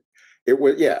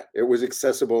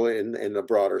accessible in the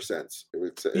broader sense. It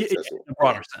was accessible. In the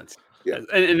broader sense. Yeah.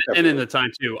 And in the time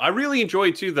too. I really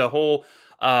enjoyed too the whole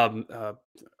part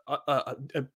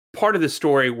of the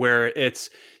story where it's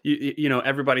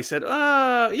everybody said,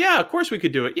 yeah, of course we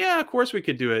could do it. Yeah, of course we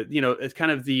could do it. It's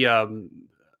kind of the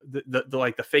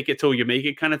like the fake it till you make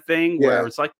it kind of thing, where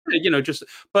it's like,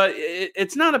 but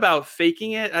it's not about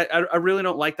faking it. I really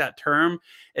don't like that term.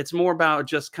 It's more about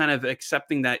just kind of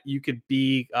accepting that you could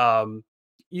be,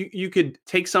 you could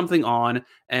take something on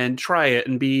and try it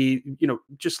and be,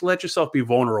 just let yourself be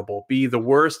vulnerable, be the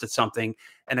worst at something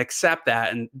and accept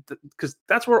that. And because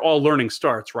that's where all learning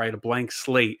starts, right? A blank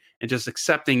slate and just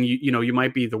accepting, you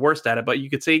might be the worst at it, but you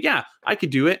could say, yeah, I could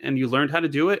do it. And you learned how to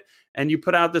do it. And you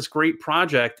put out this great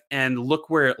project and look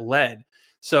where it led.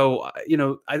 So,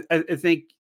 I think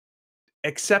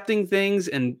accepting things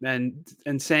and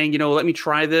saying, let me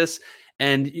try this.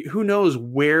 And who knows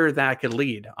where that could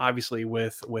lead, obviously,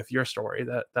 with your story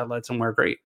that led somewhere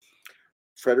great.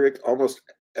 Frederick, almost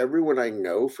everyone I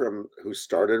know from who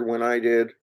started when I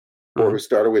did, or who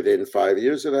started within 5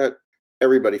 years of that,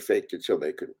 everybody faked it till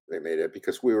they made it,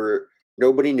 because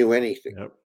nobody knew anything.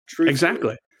 Yep.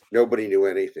 Exactly. Nobody knew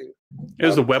anything. It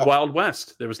was the Web Wild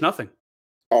West. There was nothing.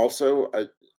 Also,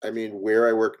 where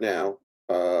I work now,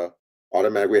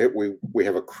 automatically we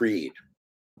have a creed.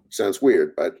 Sounds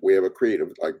weird, but we have a creed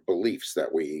of like beliefs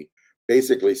that we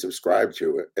basically subscribe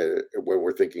to when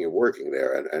we're thinking of working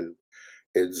there. And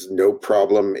it's no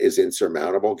problem is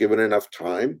insurmountable. Given enough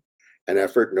time and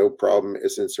effort, no problem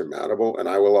is insurmountable. And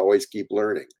I will always keep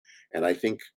learning. And I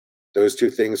think those two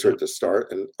things are at the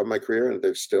start of my career, and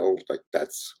they're still like,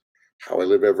 that's how I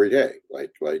live every day.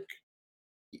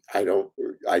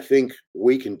 I think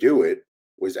we can do it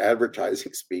was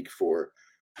advertising speak for.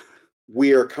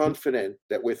 We are confident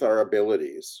that with our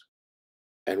abilities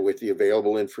and with the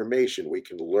available information, we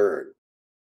can learn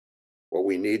what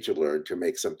we need to learn to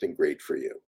make something great for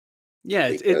you.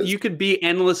 Yeah, because you could be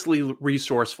endlessly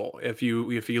resourceful if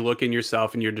you look in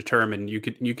yourself and you're determined. You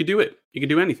could do it. You could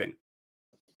do anything.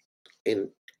 in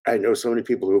I know so many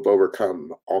people who've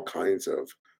overcome all kinds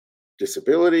of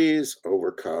disabilities,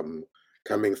 overcome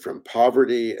coming from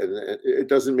poverty, and it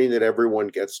doesn't mean that everyone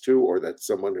gets to, or that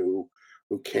someone who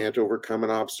can't overcome an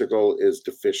obstacle is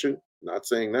deficient. Not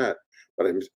saying that, but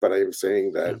I'm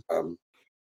saying that Yeah.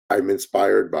 I'm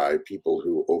inspired by people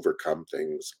who overcome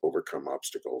things, overcome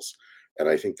obstacles, and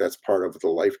I think that's part of the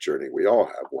life journey we all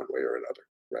have, one way or another,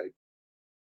 right?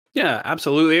 Yeah,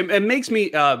 absolutely. It makes me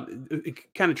kind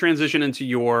of transition into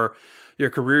your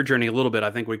career journey a little bit.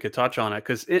 I think we could touch on it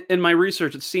because in my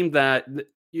research, it seemed that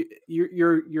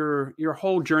your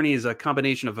whole journey is a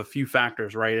combination of a few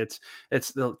factors, right?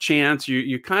 It's the chance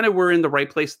you kind of were in the right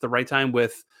place at the right time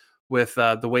with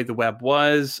the way the web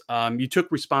was. You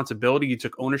took responsibility, you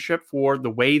took ownership for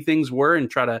the way things were, and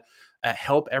try to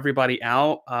help everybody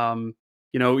out.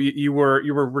 You were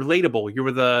relatable. You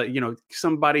were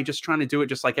somebody just trying to do it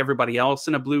just like everybody else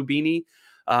in a blue beanie.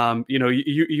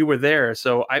 You were there.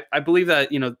 So I believe that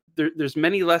there's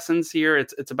many lessons here.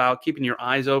 It's about keeping your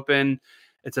eyes open.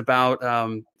 It's about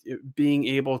being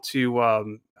able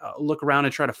to look around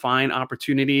and try to find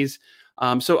opportunities.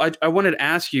 So I wanted to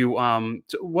ask you,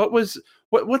 what's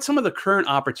some of the current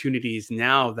opportunities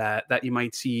now that you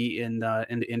might see in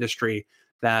the industry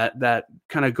that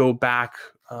kind of go back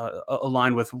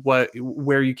align with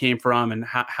where you came from and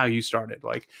how you started?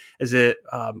 Like, is it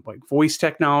like voice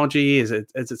technology? Is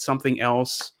it something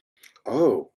else?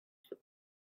 Oh,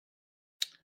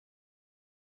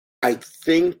 I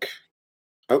think,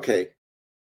 okay,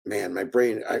 man, my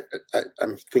brain,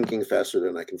 I'm thinking faster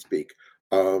than I can speak.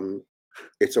 Um,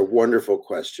 it's a wonderful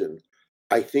question.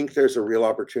 I think there's a real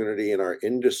opportunity in our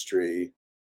industry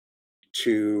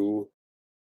to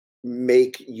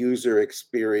make user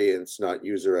experience, not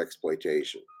user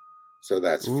exploitation. So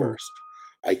that's Ooh. first.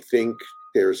 I think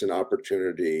there's an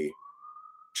opportunity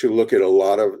to look at a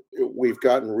lot of, we've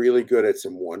gotten really good at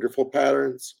some wonderful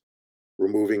patterns,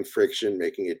 removing friction,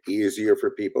 making it easier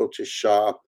for people to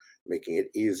shop, making it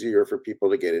easier for people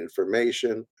to get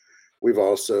information. We've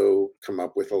also come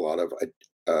up with a lot of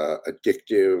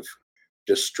addictive,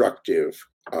 destructive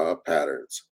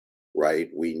patterns, right?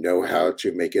 We know how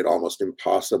to make it almost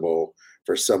impossible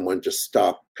for someone to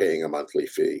stop paying a monthly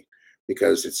fee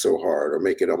because it's so hard, or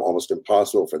make it almost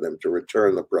impossible for them to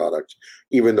return the product,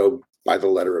 even though by the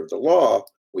letter of the law,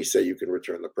 we say you can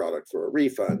return the product for a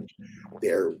refund.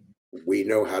 There, we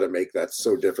know how to make that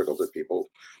so difficult that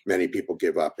many people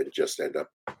give up and just end up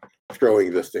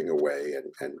throwing the thing away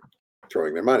and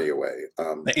throwing their money away.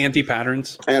 The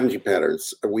anti-patterns.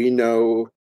 Anti-patterns. We know,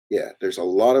 yeah, there's a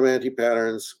lot of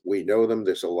anti-patterns. We know them.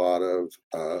 There's a lot of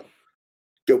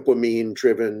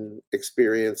dopamine-driven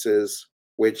experiences,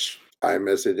 which I'm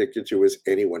as addicted to as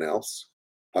anyone else.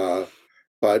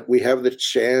 But we have the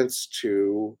chance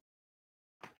to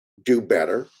do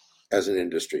better as an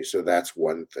industry. So that's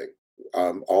one thing.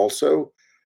 Also,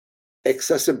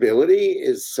 accessibility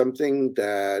is something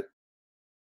that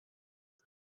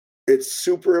it's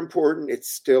super important.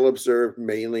 It's still observed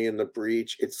mainly in the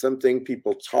breach. It's something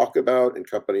people talk about and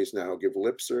companies now give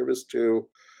lip service to,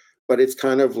 but it's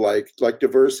kind of like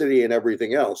diversity and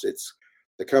everything else. It's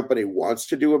the company wants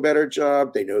to do a better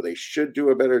job. They know they should do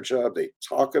a better job. They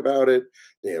talk about it.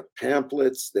 They have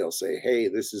pamphlets. They'll say, hey,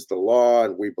 this is the law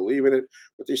and we believe in it,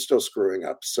 but they're still screwing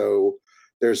up. So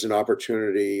there's an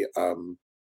opportunity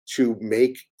to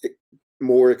make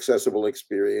more accessible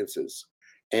experiences.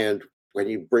 And when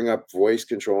you bring up voice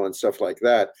control and stuff like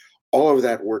that, all of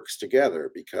that works together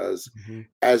because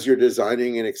as you're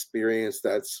designing an experience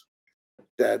that's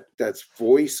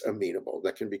voice amenable,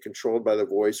 that can be controlled by the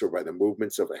voice or by the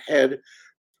movements of a head,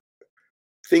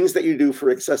 things that you do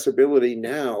for accessibility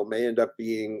now may end up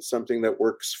being something that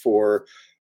works for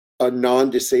a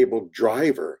non-disabled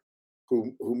driver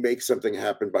who makes something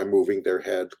happen by moving their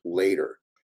head later.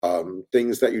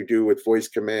 Things that you do with voice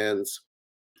commands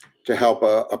to help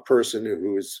a person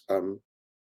who's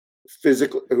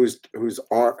physically, whose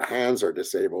hands are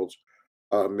disabled,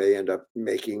 may end up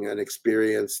making an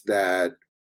experience that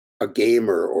a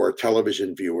gamer or a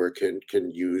television viewer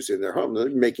can use in their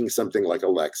home, making something like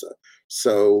Alexa.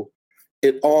 So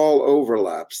it all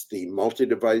overlaps: the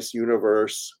multi-device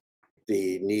universe,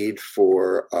 the need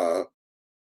for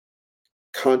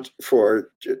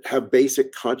have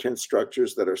basic content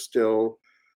structures that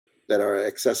are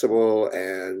accessible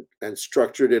and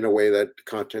structured in a way that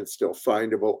content's still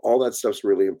findable. All that stuff's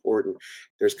really important.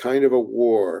 There's kind of a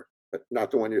war, but not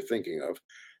the one you're thinking of.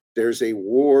 There's a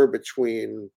war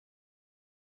between,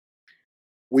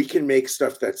 we can make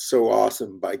stuff that's so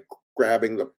awesome by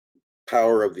grabbing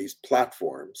power of these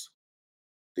platforms,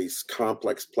 these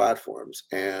complex platforms,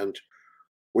 and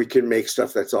we can make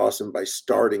stuff that's awesome by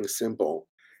starting simple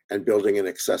and building an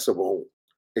accessible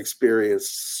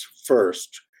experience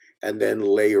first and then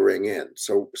layering in.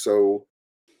 So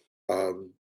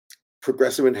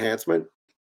progressive enhancement,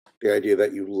 the idea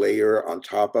that you layer on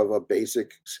top of a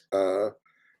basic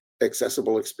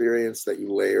accessible experience, that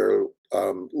you layer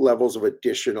levels of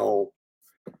additional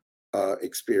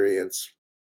experience,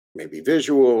 maybe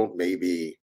visual,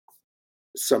 maybe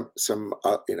some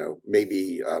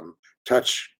maybe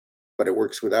touch, but it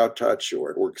works without touch,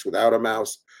 or it works without a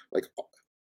mouse. Like,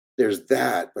 there's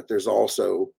that, but there's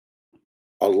also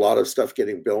a lot of stuff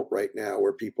getting built right now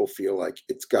where people feel like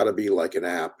it's got to be like an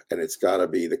app, and it's got to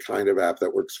be the kind of app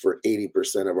that works for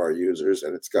 80% of our users,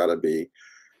 and it's got to be,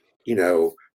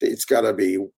 it's got to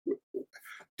be.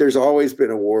 There's always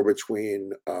been a war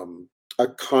between a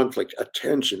conflict, a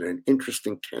tension, an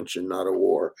interesting tension, not a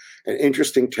war, an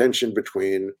interesting tension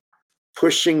between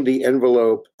pushing the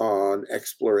envelope on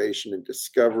exploration and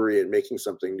discovery and making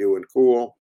something new and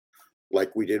cool,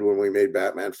 like we did when we made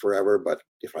Batman Forever. But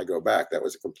if I go back, that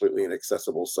was a completely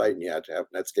inaccessible site, and you had to have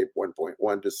Netscape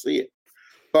 1.1 to see it.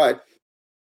 But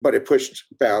it pushed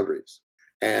boundaries.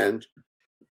 And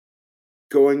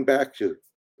going back to,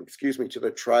 to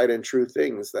the tried and true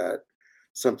things, that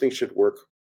something should work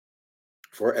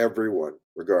for everyone,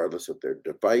 regardless of their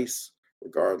device,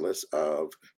 regardless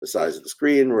of the size of the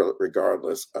screen,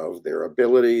 regardless of their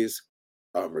abilities,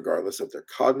 regardless of their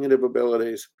cognitive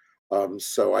abilities.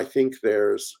 So I think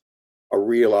there's a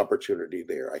real opportunity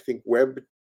there. I think web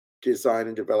design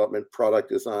and development, product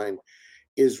design,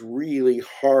 is really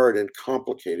hard and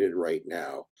complicated right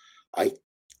now.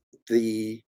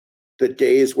 The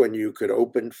days when you could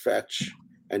open Fetch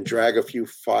and drag a few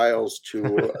files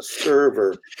to a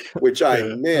server, which I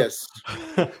miss,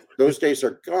 those days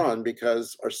are gone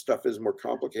because our stuff is more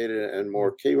complicated and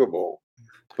more capable.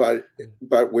 But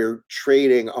we're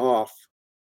trading off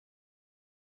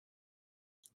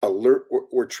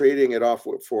we're trading it off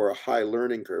for a high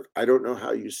learning curve. I don't know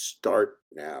how you start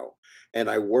now. And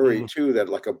I worry too that,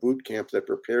 like a boot camp that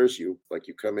prepares you, like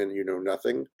you come in, you know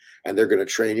nothing, and they're going to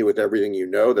train you with everything you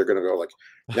know. They're going to go like,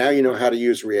 now you know how to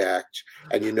use React,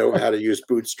 and you know how to use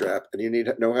Bootstrap, and you need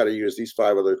to know how to use these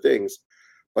 5 other things,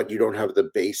 but you don't have the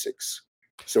basics.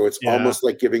 So it's almost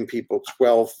like giving people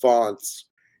 12 fonts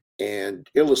and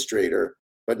Illustrator,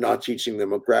 but not teaching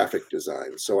them a graphic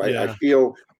design. So I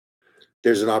feel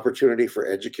there's an opportunity for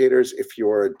educators. If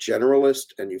you're a generalist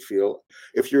and if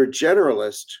you're a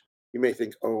generalist, you may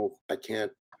think, oh,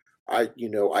 I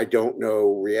don't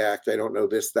know React. I don't know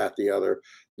this, that, the other.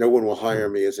 No one will hire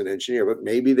me as an engineer, but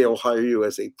maybe they'll hire you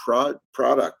as a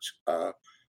product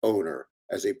owner,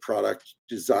 as a product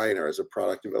designer, as a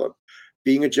product developer.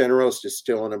 Being a generalist is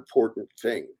still an important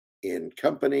thing in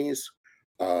companies,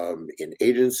 in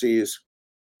agencies.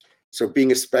 So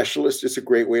being a specialist is a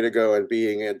great way to go, and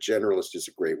being a generalist is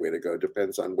a great way to go. It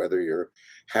depends on whether you're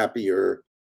happier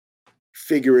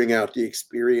figuring out the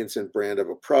experience and brand of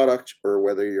a product, or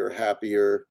whether you're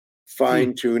happier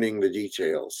fine-tuning the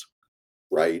details,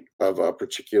 right, of a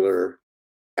particular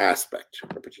aspect,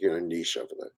 a particular niche of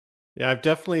it. Yeah, I've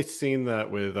definitely seen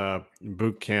that with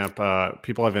boot camp.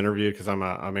 People I've interviewed, because I'm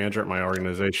a manager at my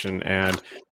organization, and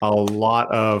a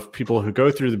lot of people who go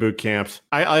through the boot camps,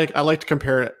 I like to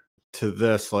compare it to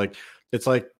this. Like, it's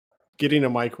like getting a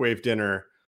microwave dinner,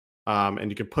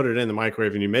 and you can put it in the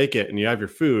microwave and you make it and you have your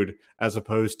food, as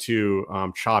opposed to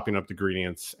chopping up the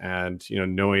ingredients and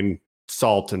knowing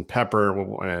salt and pepper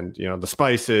and the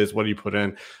spices. What do you put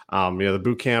in? The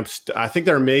boot camps, I think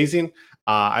they're amazing.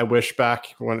 I wish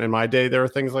back when in my day there were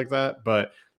things like that,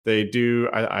 but they do.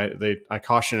 I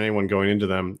caution anyone going into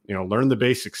them, learn the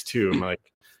basics too. I'm like,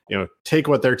 take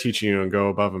what they're teaching you and go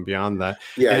above and beyond that.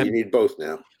 Yeah, and you need both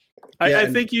now. I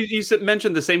think you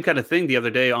mentioned the same kind of thing the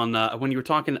other day on when you were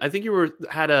talking. I think you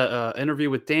had a interview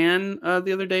with Dan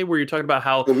the other day where you're talking about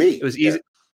how it was easy.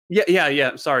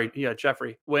 Yeah. Sorry,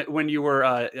 Jeffrey. When you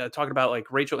were talking about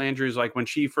like Rachel Andrews, like when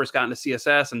she first got into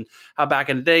CSS, and how back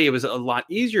in the day it was a lot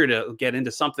easier to get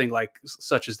into something like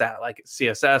such as that, like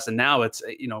CSS, and now it's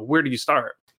where do you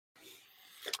start?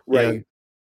 Right.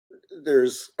 Yeah.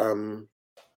 There's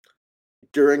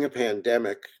during a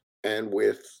pandemic, and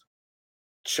with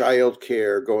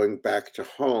childcare going back to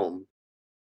home,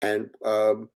 and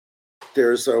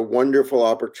there's a wonderful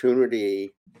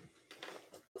opportunity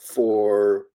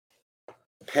for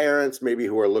parents maybe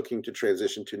who are looking to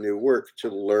transition to new work to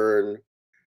learn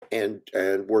and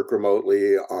work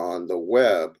remotely on the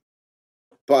web.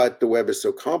 But the web is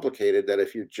so complicated that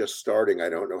if you're just starting, I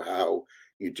don't know how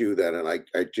you do that. And I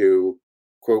do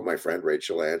quote my friend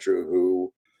Rachel Andrew,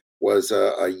 who was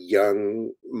a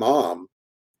young mom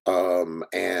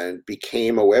and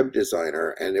became a web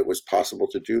designer, and it was possible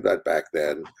to do that back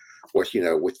then with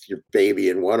your baby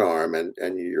in one arm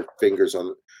and your fingers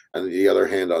on and the other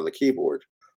hand on the keyboard.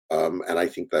 And I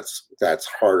think that's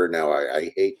harder now.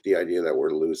 I hate the idea that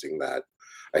we're losing that.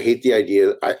 I hate the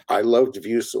idea. I loved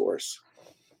ViewSource.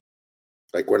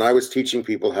 Like when I was teaching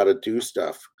people how to do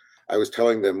stuff, I was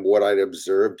telling them what I'd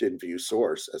observed in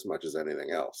ViewSource as much as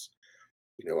anything else.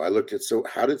 I looked at, so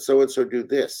how did so and so do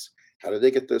this? How did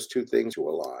they get those two things to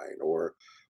align? Or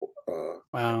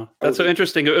wow, that's so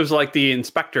interesting. It was like the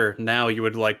inspector. Now you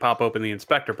would like pop open the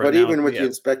inspector, but even with the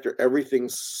inspector,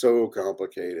 everything's so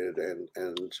complicated,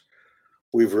 and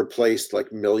we've replaced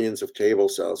like millions of table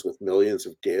cells with millions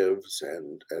of divs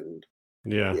and and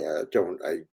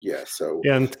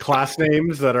class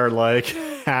names that are like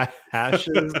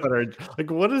hashes that are like,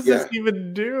 what does this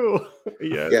even do?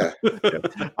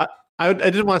 I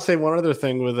did want to say one other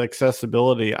thing with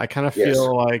accessibility. I kind of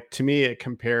feel like, to me, it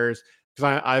compares,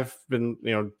 because I've been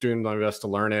doing my best to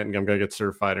learn it, and I'm going to get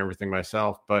certified and everything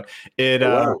myself. But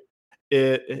it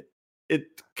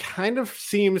kind of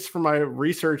seems, from my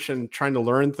research and trying to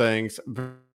learn things,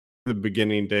 the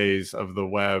beginning days of the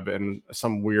web in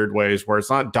some weird ways where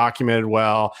it's not documented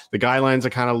well. The guidelines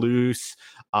are kind of loose.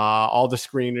 All the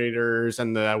screen readers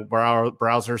and the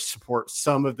browsers support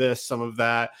some of this, some of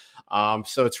that.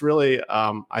 So it's really,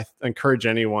 I encourage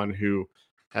anyone who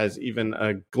has even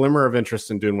a glimmer of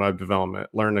interest in doing web development,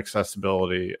 learn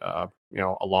accessibility,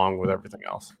 along with everything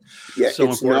else. Yeah, so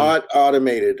it's important. Not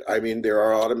automated. I mean, there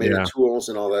are automated tools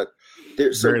and all that.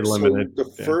 There's very limited. The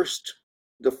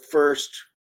first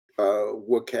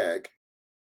WCAG,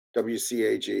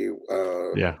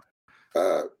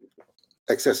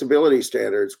 accessibility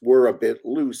standards were a bit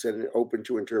loose and open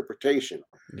to interpretation.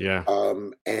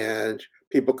 And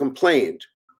people complained.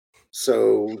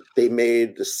 So they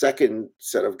made the second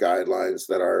set of guidelines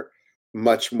that are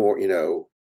much more,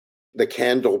 the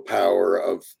candle power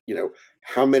of,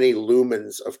 how many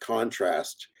lumens of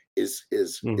contrast is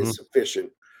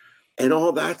sufficient, and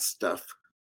all that stuff.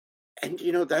 And,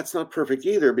 that's not perfect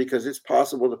either, because it's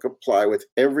possible to comply with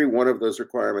every one of those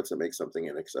requirements and make something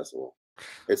inaccessible.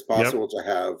 It's possible to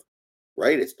have,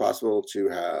 it's possible to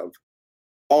have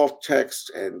alt text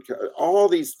and all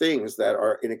these things that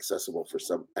are inaccessible for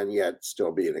some, and yet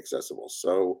still be inaccessible.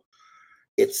 So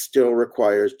it still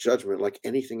requires judgment, like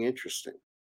anything interesting,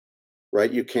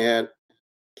 right? You can't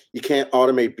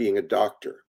automate being a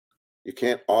doctor. You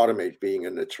can't automate being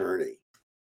an attorney,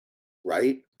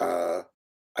 right?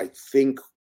 I think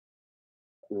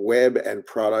web and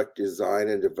product design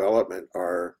and development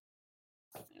are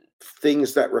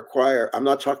things that require, I'm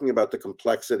not talking about the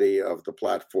complexity of the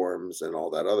platforms and all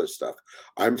that other stuff.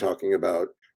 I'm talking about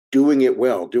doing it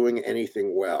well, doing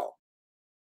anything well,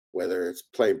 whether it's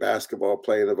playing basketball,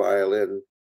 playing the violin,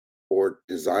 or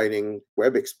designing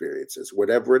web experiences,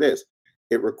 whatever it is.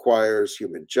 It requires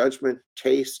human judgment,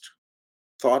 taste,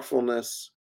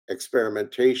 thoughtfulness,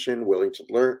 experimentation, willingness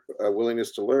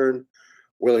to learn,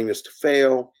 willingness to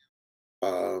fail,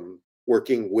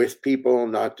 working with people,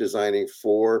 not designing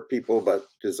for people, but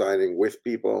designing with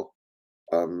people.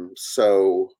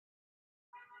 So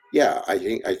yeah, I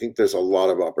think there's a lot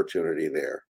of opportunity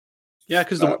there. Yeah,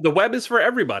 because the web is for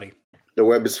everybody. The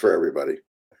web is for everybody.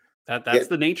 That's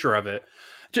the nature of it.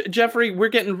 Jeffrey, we're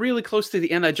getting really close to the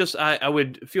end. I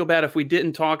would feel bad if we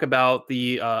didn't talk about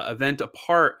the Event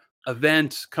Apart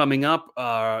event coming up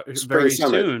very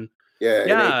soon. Yeah.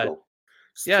 In April.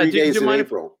 It's 3 days in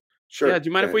April. Sure. Yeah. Do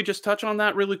you mind if we just touch on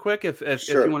that really quick, if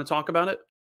you want to talk about it?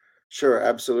 Sure,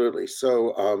 absolutely.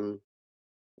 So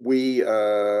we,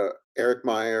 Eric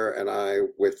Meyer and I,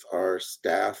 with our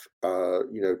staff,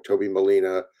 Toby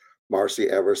Molina, Marcy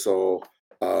Eversole,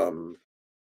 and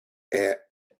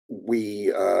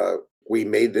we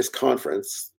made this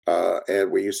conference,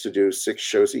 and we used to do 6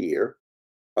 shows a year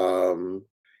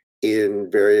in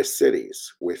various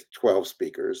cities with 12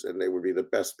 speakers, and they would be the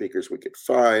best speakers we could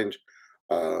find.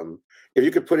 If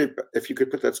you could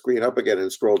put that screen up again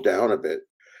and scroll down a bit,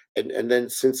 and then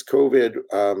since COVID,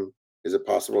 is it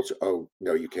possible to? Oh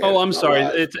no, you can't. Oh, I'm sorry.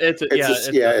 It's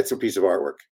a piece of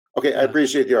artwork. Okay, I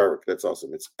appreciate the artwork. That's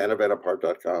awesome. It's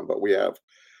aneventapart.com, but we have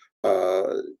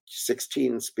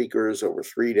 16 speakers over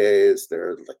 3 days.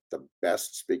 They're like the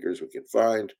best speakers we can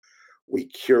find. We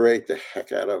curate the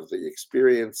heck out of the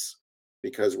experience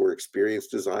because we're experienced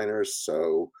designers.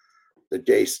 So the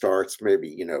day starts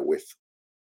maybe, with,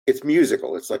 it's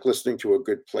musical. It's like listening to a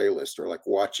good playlist or like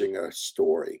watching a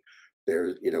story.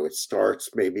 There, it starts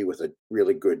maybe with a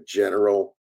really good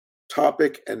general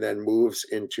topic and then moves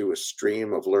into a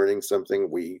stream of learning something.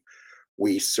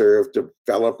 We serve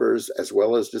developers as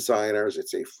well as designers.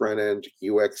 It's a front-end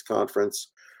UX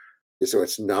conference. So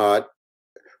it's not,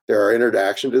 there are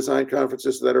interaction design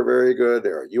conferences that are very good.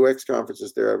 There are UX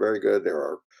conferences that are very good. There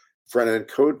are front-end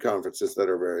code conferences that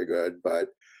are very good, but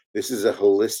this is a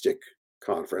holistic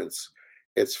conference.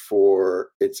 It's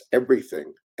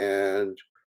everything. And,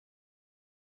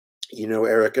 you know,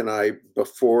 Eric and I,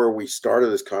 before we started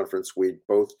this conference, we'd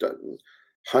both done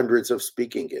hundreds of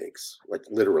speaking gigs, like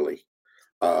literally.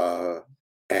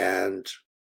 And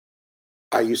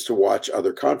I used to watch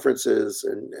other conferences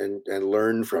and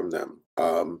learn from them.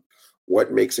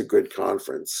 What makes a good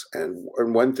conference? And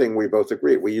one thing we both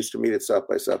agreed, we used to meet at South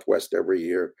by Southwest every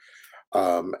year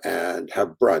and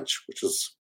have brunch, which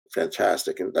was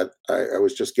fantastic. And that I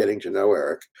was just getting to know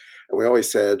Eric. And we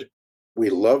always said, we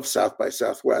love South by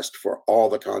Southwest for all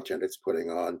the content it's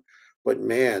putting on. But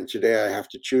man, today I have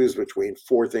to choose between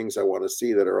 4 things I want to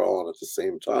see that are all on at the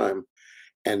same time.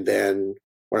 And then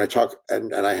when I talk,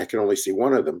 and I can only see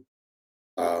one of them,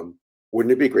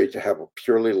 wouldn't it be great to have a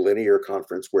purely linear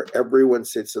conference where everyone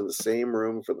sits in the same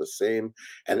room for the same,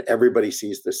 and everybody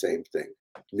sees the same thing?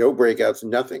 No breakouts,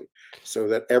 nothing. So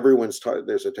that everyone's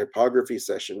there's a typography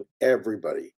session,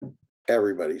 everybody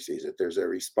sees it. There's a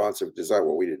responsive design.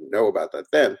 Well, we didn't know about that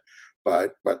then,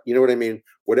 but you know what I mean?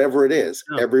 Whatever it is,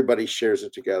 everybody shares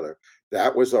it together.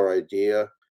 That was our idea.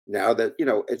 Now that, you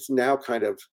know, it's now kind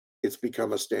of, it's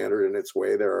become a standard in its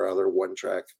way. There are other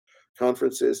one-track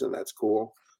conferences, and that's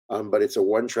cool. But it's a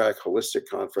one-track holistic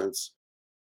conference,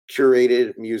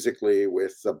 curated musically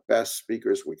with the best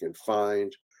speakers we can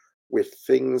find, with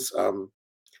things,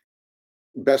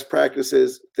 best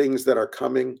practices, things that are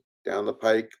coming down the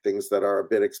pike, things that are a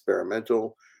bit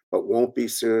experimental, but won't be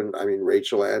soon. I mean,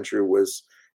 Rachel Andrew was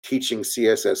teaching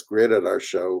CSS Grid at our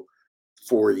show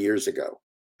 4 years ago.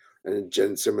 And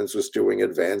Jen Simmons was doing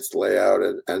advanced layout,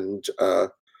 and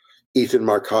Ethan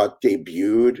Marcotte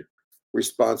debuted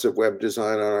responsive web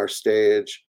design on our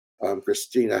stage.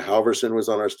 Christina Halverson was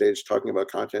on our stage talking about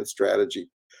content strategy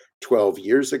 12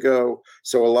 years ago.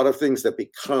 So a lot of things that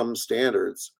become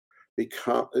standards,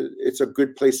 it's a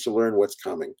good place to learn what's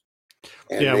coming.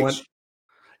 And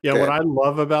what I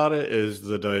love about it is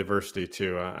the diversity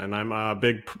too, and I'm a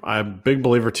big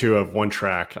believer too of one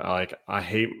track. Like I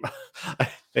hate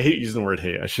using the word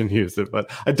hate. I shouldn't use it,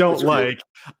 but I don't like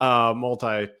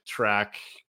multi-track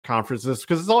conferences,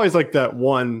 because it's always like that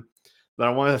one that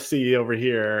I want to see over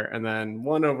here, and then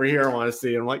one over here I want to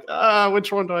see. And I'm like,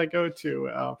 which one do I go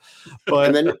to?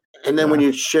 But and then when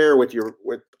you share with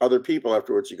other people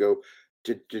afterwards, you go,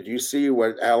 Did you see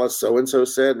what Alice so and so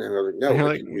said? And they're like, no.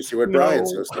 Like, did you see what Brian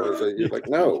so said? You're like,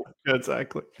 no.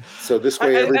 Exactly. So this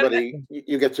way, everybody,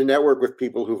 you get to network with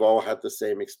people who've all had the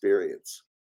same experience.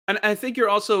 And I think you're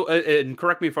also, and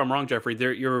correct me if I'm wrong, Jeffrey,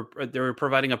 they're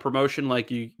providing a promotion, like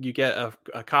you get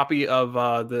a copy of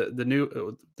the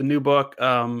new book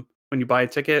when you buy a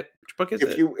ticket. Which book is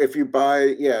it? If you buy,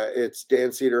 it's Dan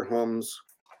Cederholm's.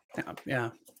 Yeah.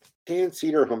 Dan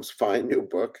Cederholm's fine new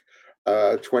book.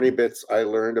 20 Bits I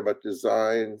Learned About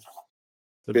Design,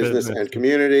 Business and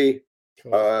Community.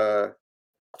 Dan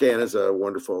is a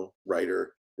wonderful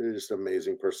writer. He's just an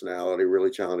amazing personality, really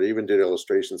talented. Even did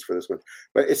illustrations for this one.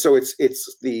 But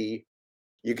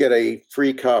you get a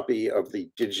free copy of the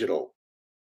digital.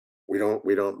 We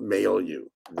don't mail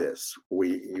you this.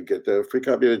 You get the free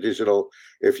copy of the digital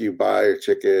if you buy a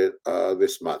ticket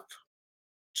this month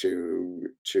to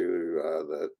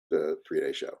the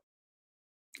 3-day show.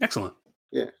 Excellent.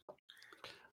 Yeah.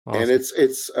 Awesome. And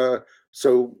it's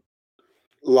so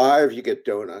live you get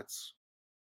donuts.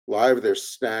 Live there's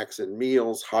snacks and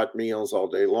meals, hot meals all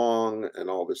day long, and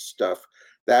all this stuff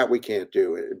that we can't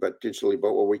do but digitally.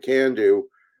 But what we can do,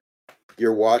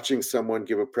 you're watching someone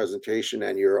give a presentation,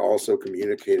 and you're also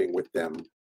communicating with them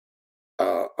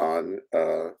in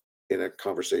a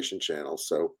conversation channel.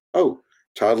 So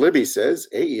Todd Libby says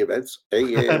AE events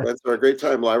are a great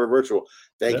time, live or virtual.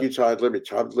 Thank you, Todd Libby.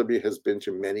 Todd Libby has been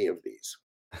to many of these.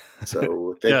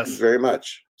 So thank you very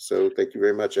much.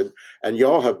 And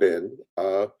y'all have been.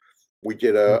 We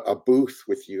did a booth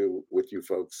with you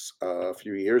folks a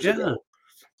few years ago.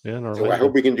 Yeah, so I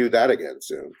hope we can do that again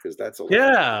soon, because that's a lot.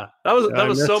 Yeah, that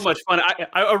was so much fun.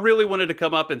 I really wanted to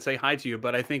come up and say hi to you,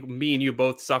 but I think me and you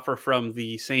both suffer from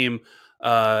the same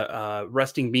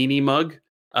resting beanie mug.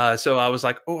 So I was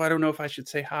like, I don't know if I should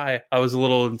say hi. I was a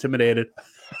little intimidated.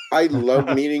 I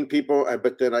love meeting people,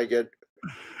 but then I get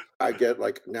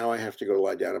like, now I have to go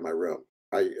lie down in my room.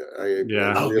 Me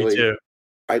too.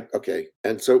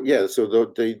 And so so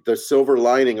the silver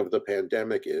lining of the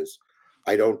pandemic is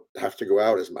I don't have to go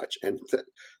out as much, and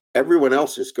everyone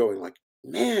else is going like,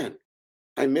 man,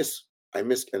 I miss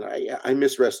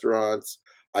restaurants.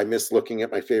 I miss looking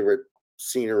at my favorite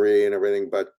scenery and everything.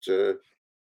 But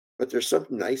there's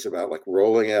something nice about like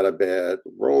rolling out of bed,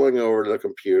 rolling over to the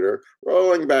computer,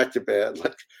 rolling back to bed.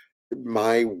 Like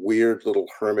my weird little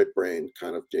hermit brain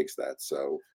kind of digs that.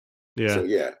 So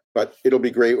yeah, but it'll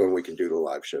be great when we can do the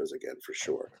live shows again for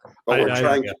sure. But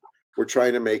we're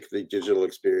trying to make the digital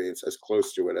experience as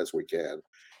close to it as we can,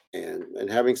 and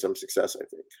having some success, I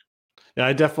think. Yeah,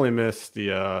 I definitely miss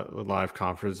the live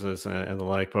conferences and the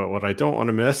like. But what I don't want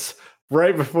to miss,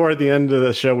 right before the end of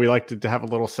the show, we like to have a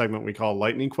little segment we call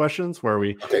lightning questions, where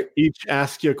we each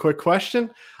ask you a quick question.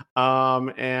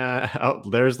 And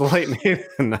there's the lightning,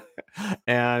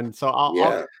 and so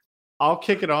I'll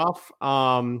kick it off.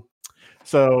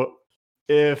 So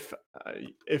if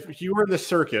you were in the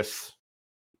circus,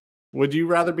 would you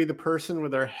rather be the person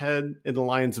with their head in the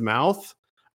lion's mouth,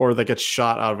 or that gets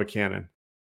shot out of a cannon?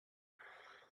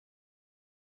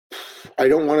 I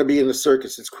don't want to be in the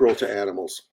circus. It's cruel to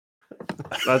animals.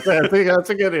 I think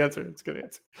that's a good answer. It's a good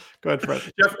answer. Go ahead, Fred.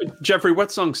 Jeffrey,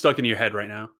 what song's stuck in your head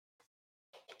right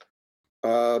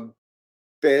now?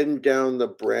 Bend Down the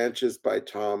Branches by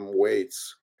Tom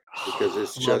Waits, because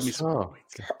it's just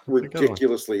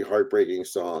ridiculously heartbreaking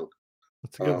song.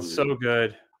 That's good. So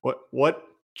good. What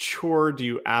chore do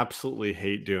you absolutely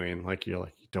hate doing? Like you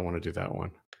don't want to do that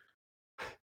one.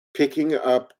 Picking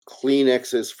up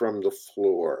Kleenexes from the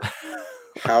floor.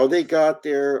 How they got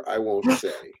there, I won't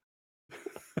say.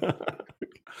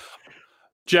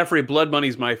 Jeffrey, Blood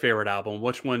Money's my favorite album.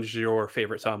 Which one's your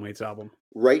favorite Tom Waits album?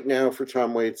 Right now for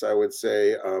Tom Waits, I would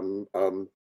say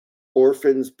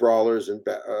Orphans, Brawlers, and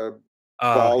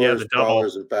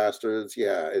Brawlers and Bastards.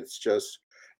 Yeah, it's just,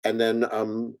 and then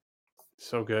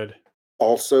so good.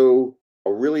 Also,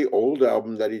 a really old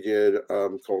album that he did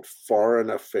called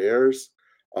Foreign Affairs.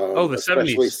 The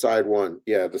especially 70s. side one,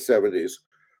 yeah, the 70s,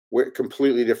 with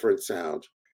completely different sound.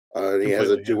 And he has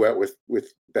a duet with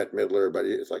Bette Midler, but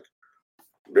it's like,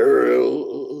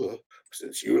 girl,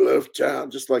 since you left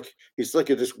town, just like he's like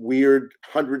this weird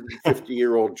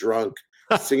 150-year-old drunk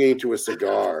singing to a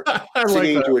cigar,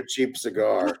 singing to a cheap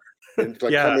cigar, and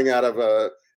like coming out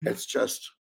of it's just,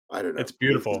 I don't know. It's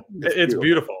beautiful. It's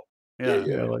beautiful. Yeah.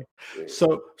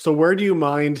 So where do you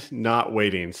mind not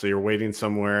waiting? So you're waiting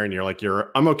somewhere and you're like,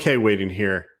 I'm okay waiting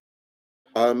here.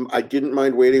 I didn't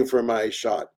mind waiting for my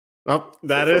shot. Oh, for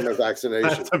my vaccination.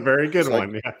 That's a very good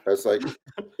one. Yeah. I was like,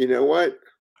 you know what?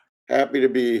 Happy to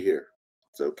be here.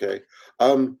 It's okay.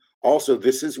 Also,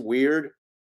 this is weird.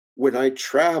 When I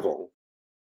travel,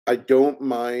 I don't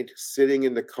mind sitting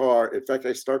in the car. In fact,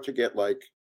 I start to get like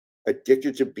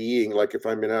addicted to being like, if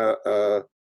I'm in a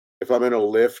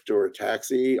Lyft or a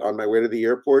taxi on my way to the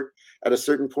airport, at a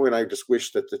certain point, I just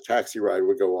wish that the taxi ride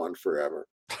would go on forever.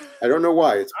 I don't know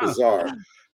why. It's bizarre.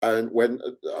 And when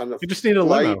you just need a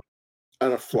limo.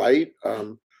 On a flight,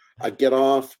 I get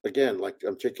off again, like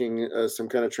I'm taking some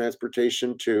kind of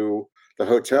transportation to the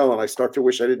hotel, and I start to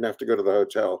wish I didn't have to go to the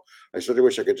hotel. I start to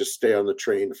wish I could just stay on the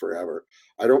train forever.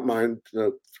 I don't mind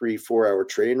 3-4 hour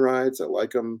train rides. I like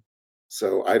them.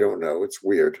 So I don't know. It's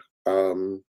weird.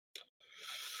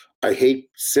 I hate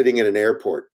sitting in an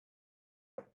airport,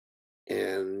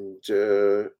 and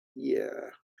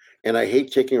and I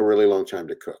hate taking a really long time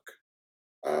to cook.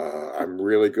 I'm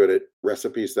really good at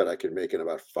recipes that I can make in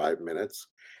about 5 minutes,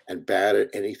 and bad at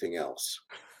anything else.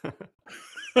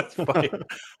 That's funny.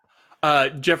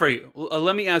 Jeffrey,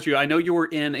 let me ask you, I know you were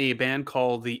in a band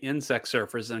called the Insect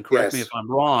Surfers, and correct me if I'm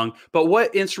wrong, but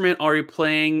what instrument are you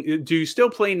playing? Do you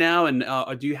still play now? And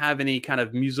do you have any kind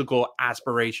of musical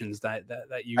aspirations that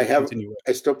you continue with?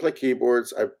 I still play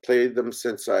keyboards. I've played them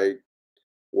since I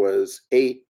was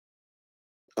 8.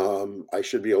 I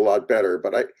should be a lot better,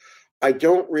 but I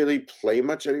don't really play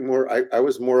much anymore. I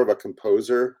was more of a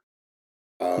composer.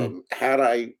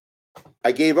 I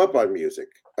gave up on music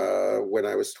when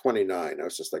I was 29. I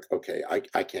was just like, okay,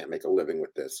 I can't make a living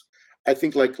with this. I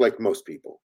think like most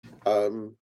people,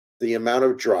 the amount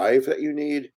of drive that you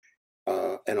need,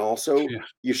 and also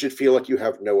you should feel like you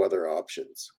have no other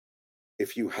options.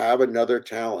 If you have another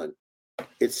talent,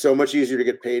 it's so much easier to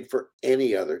get paid for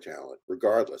any other talent,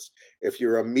 regardless. If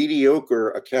you're a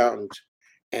mediocre accountant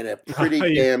and a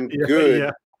pretty damn good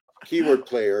keyboard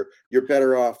player, you're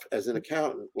better off as an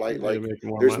accountant. Like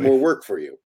there's more work for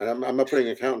you. And I'm not putting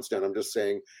accountants down. I'm just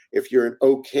saying if you're an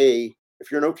okay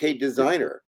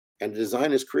designer, and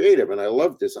design is creative, and I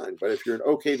love design, but if you're an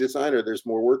okay designer, there's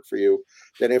more work for you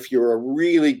than if you're a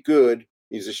really good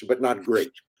musician but not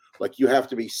great. Like you have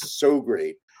to be so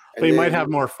great. But you might have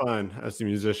more fun as a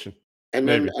musician. And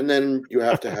then you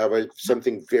have to have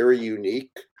something very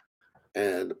unique.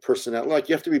 and the personnel. Like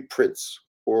you have to be Prince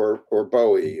or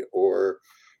Bowie or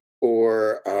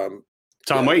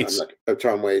Tom Waits.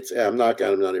 Tom Waits. I'm not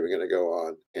even going to go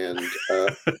on. And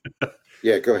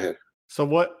yeah, go ahead. So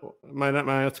what? My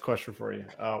next question for you.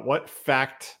 What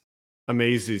fact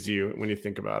amazes you when you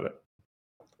think about it?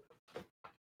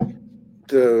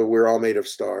 We're all made of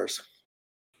stars.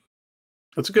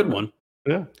 That's a good one.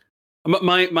 Yeah.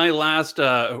 My last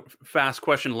fast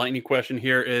question, lightning question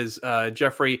here is,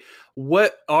 Jeffrey,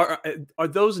 what are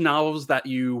those novels that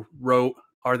you wrote?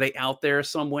 Are they out there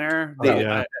somewhere?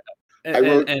 Yeah. I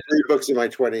wrote 3 books in my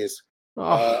 20s.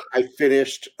 Oh. I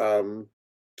finished 2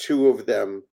 of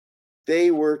them.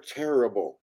 They were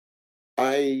terrible.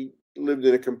 I lived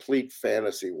in a complete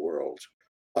fantasy world.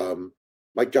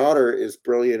 My daughter is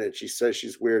brilliant and she says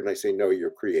she's weird, and I say, no,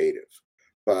 you're creative.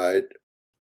 But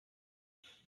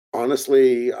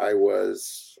honestly, I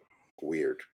was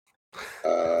weird.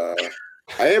 I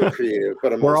am creative,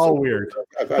 but We're all weird.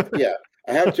 Yeah,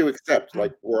 I have to accept,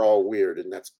 like, we're all weird,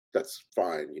 and that's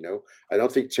fine, you know. I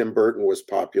don't think Tim Burton was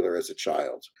popular as a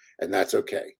child, and that's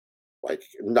okay. Like,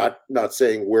 not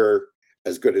saying we're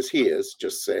as good as he is,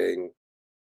 just saying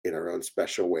in our own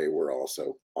special way, we're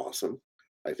also awesome.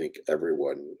 I think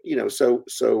everyone, you know, so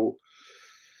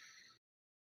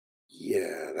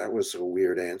yeah, that was a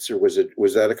weird answer. Was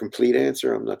that a complete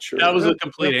answer? I'm not sure. That was a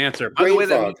complete answer. By the Brain way,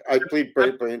 fog. I plead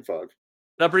brain fog.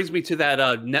 That brings me to that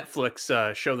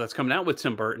Netflix show that's coming out with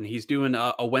Tim Burton. He's doing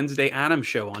a Wednesday Addams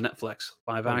show on Netflix,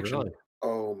 live action. Really?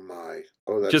 Oh my!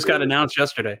 Oh, that's just got announced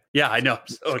yesterday. Yeah, I know. I'm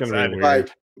so excited.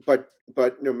 Weird.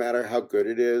 But no matter how good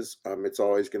it is, it's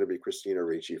always going to be Christina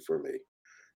Ricci for me.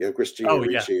 You know, Christina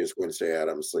Ricci is Wednesday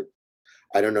Addams. Like,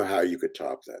 I don't know how you could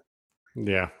top that.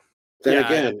 Yeah. Then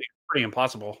again, pretty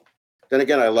impossible. Then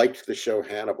again, I liked the show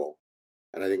Hannibal,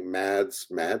 and I think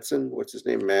Madsen, what's his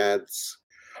name, Mads.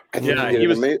 I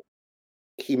think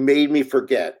he made me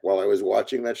forget while I was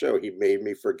watching that show. He made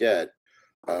me forget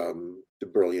the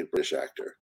brilliant British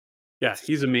actor. Yeah,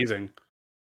 he's amazing.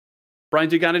 Brian,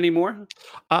 do you got any more?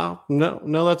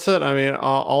 No, that's it. I mean,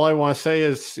 all I want to say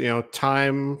is, you know,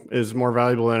 time is more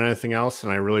valuable than anything else,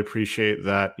 and I really appreciate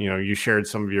that, you know, you shared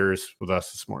some of yours with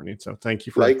us this morning. So thank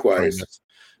you for likewise.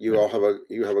 You all have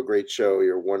a great show.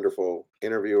 You're wonderful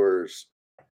interviewers,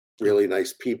 really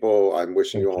nice people. I'm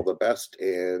wishing you all the best,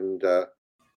 and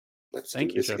let's do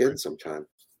this again sometime.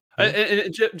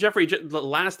 And Jeffrey, the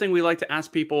last thing we like to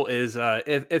ask people is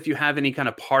if you have any kind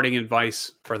of parting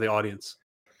advice for the audience.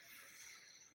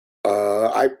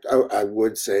 I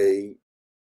would say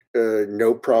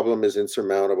no problem is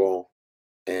insurmountable,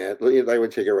 and I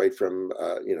would take it right from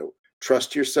you know,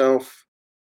 trust yourself.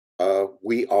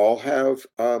 We all have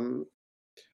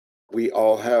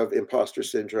imposter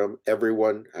syndrome.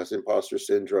 Everyone has imposter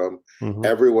syndrome. Mm-hmm.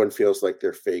 Everyone feels like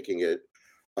they're faking it.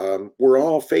 We're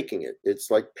all faking it.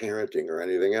 It's like parenting or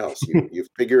anything else. You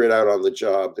figure it out on the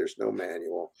job. There's no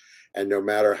manual, and no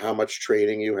matter how much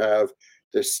training you have,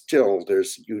 there's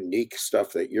unique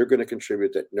stuff that you're going to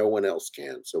contribute that no one else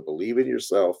can. So believe in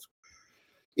yourself.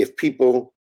 If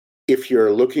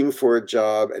you're looking for a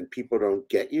job and people don't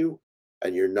get you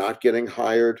and you're not getting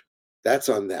hired, that's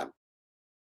on them.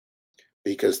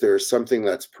 Because there's something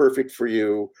that's perfect for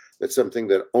you. That's something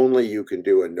that only you can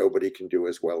do and nobody can do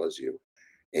as well as you.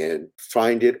 And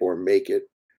find it or make it,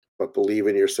 but believe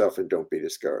in yourself and don't be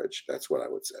discouraged. That's what I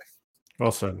would say.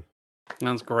 Well said.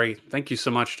 That's great. Thank you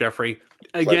so much, Jeffrey.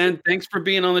 Again, thanks for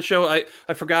being on the show.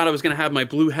 I forgot I was going to have my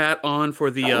blue hat on for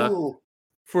the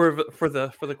for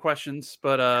the questions,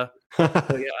 but yeah,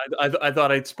 I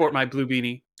thought I'd sport my blue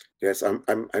beanie. Yes, I'm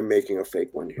making a fake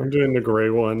one here. I'm doing the gray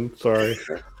one. Sorry.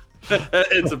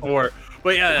 It's a bore.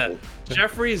 But yeah,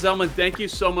 Jeffrey Zellman, thank you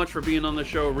so much for being on the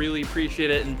show. Really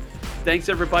appreciate it, and thanks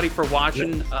everybody for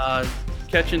watching.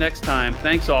 Catch you next time.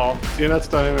 Thanks all. See you next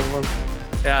time, everyone.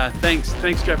 Yeah, thanks,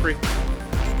 Jeffrey.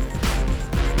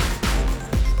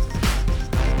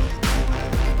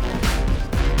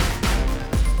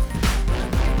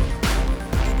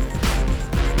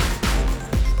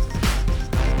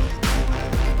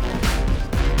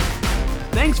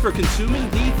 Thanks for consuming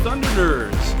the Thunder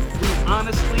Nerds. We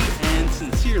honestly and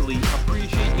sincerely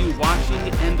appreciate you watching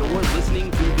and or listening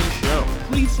to the show.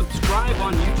 Please subscribe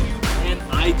on YouTube and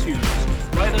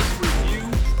iTunes. Write us a review,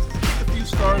 kick a few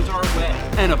stars our way.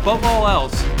 And above all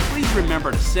else, please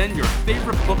remember to send your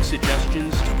favorite book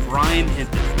suggestions to Brian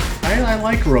Hinton. I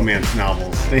like romance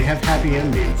novels. They have happy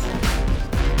endings.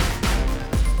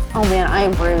 Oh man, I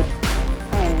am rude.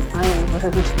 I am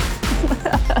rude.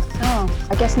 Oh,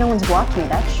 I guess no one's blocked me.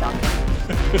 That's shocking.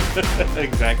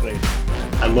 Exactly.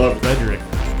 I love Frederick.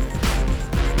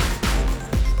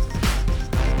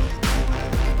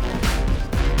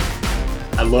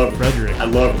 I love Frederick. I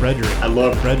love Frederick. I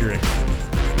love Frederick.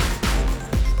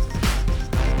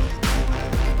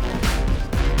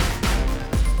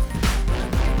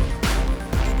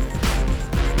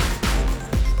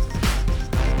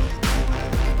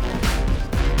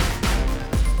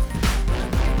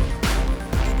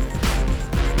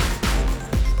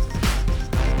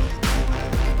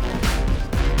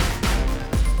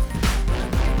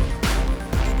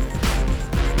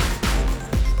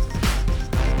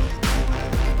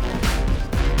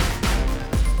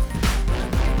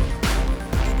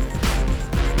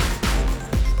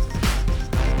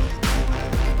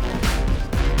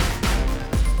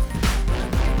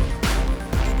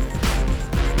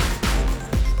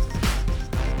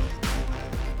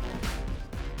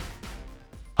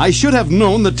 I should have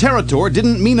known the Territor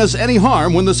didn't mean us any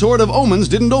harm when the Sword of Omens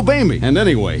didn't obey me. And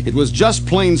anyway, it was just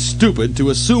plain stupid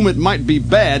to assume it might be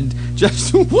bad.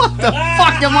 Just what the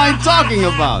fuck am I talking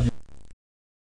about?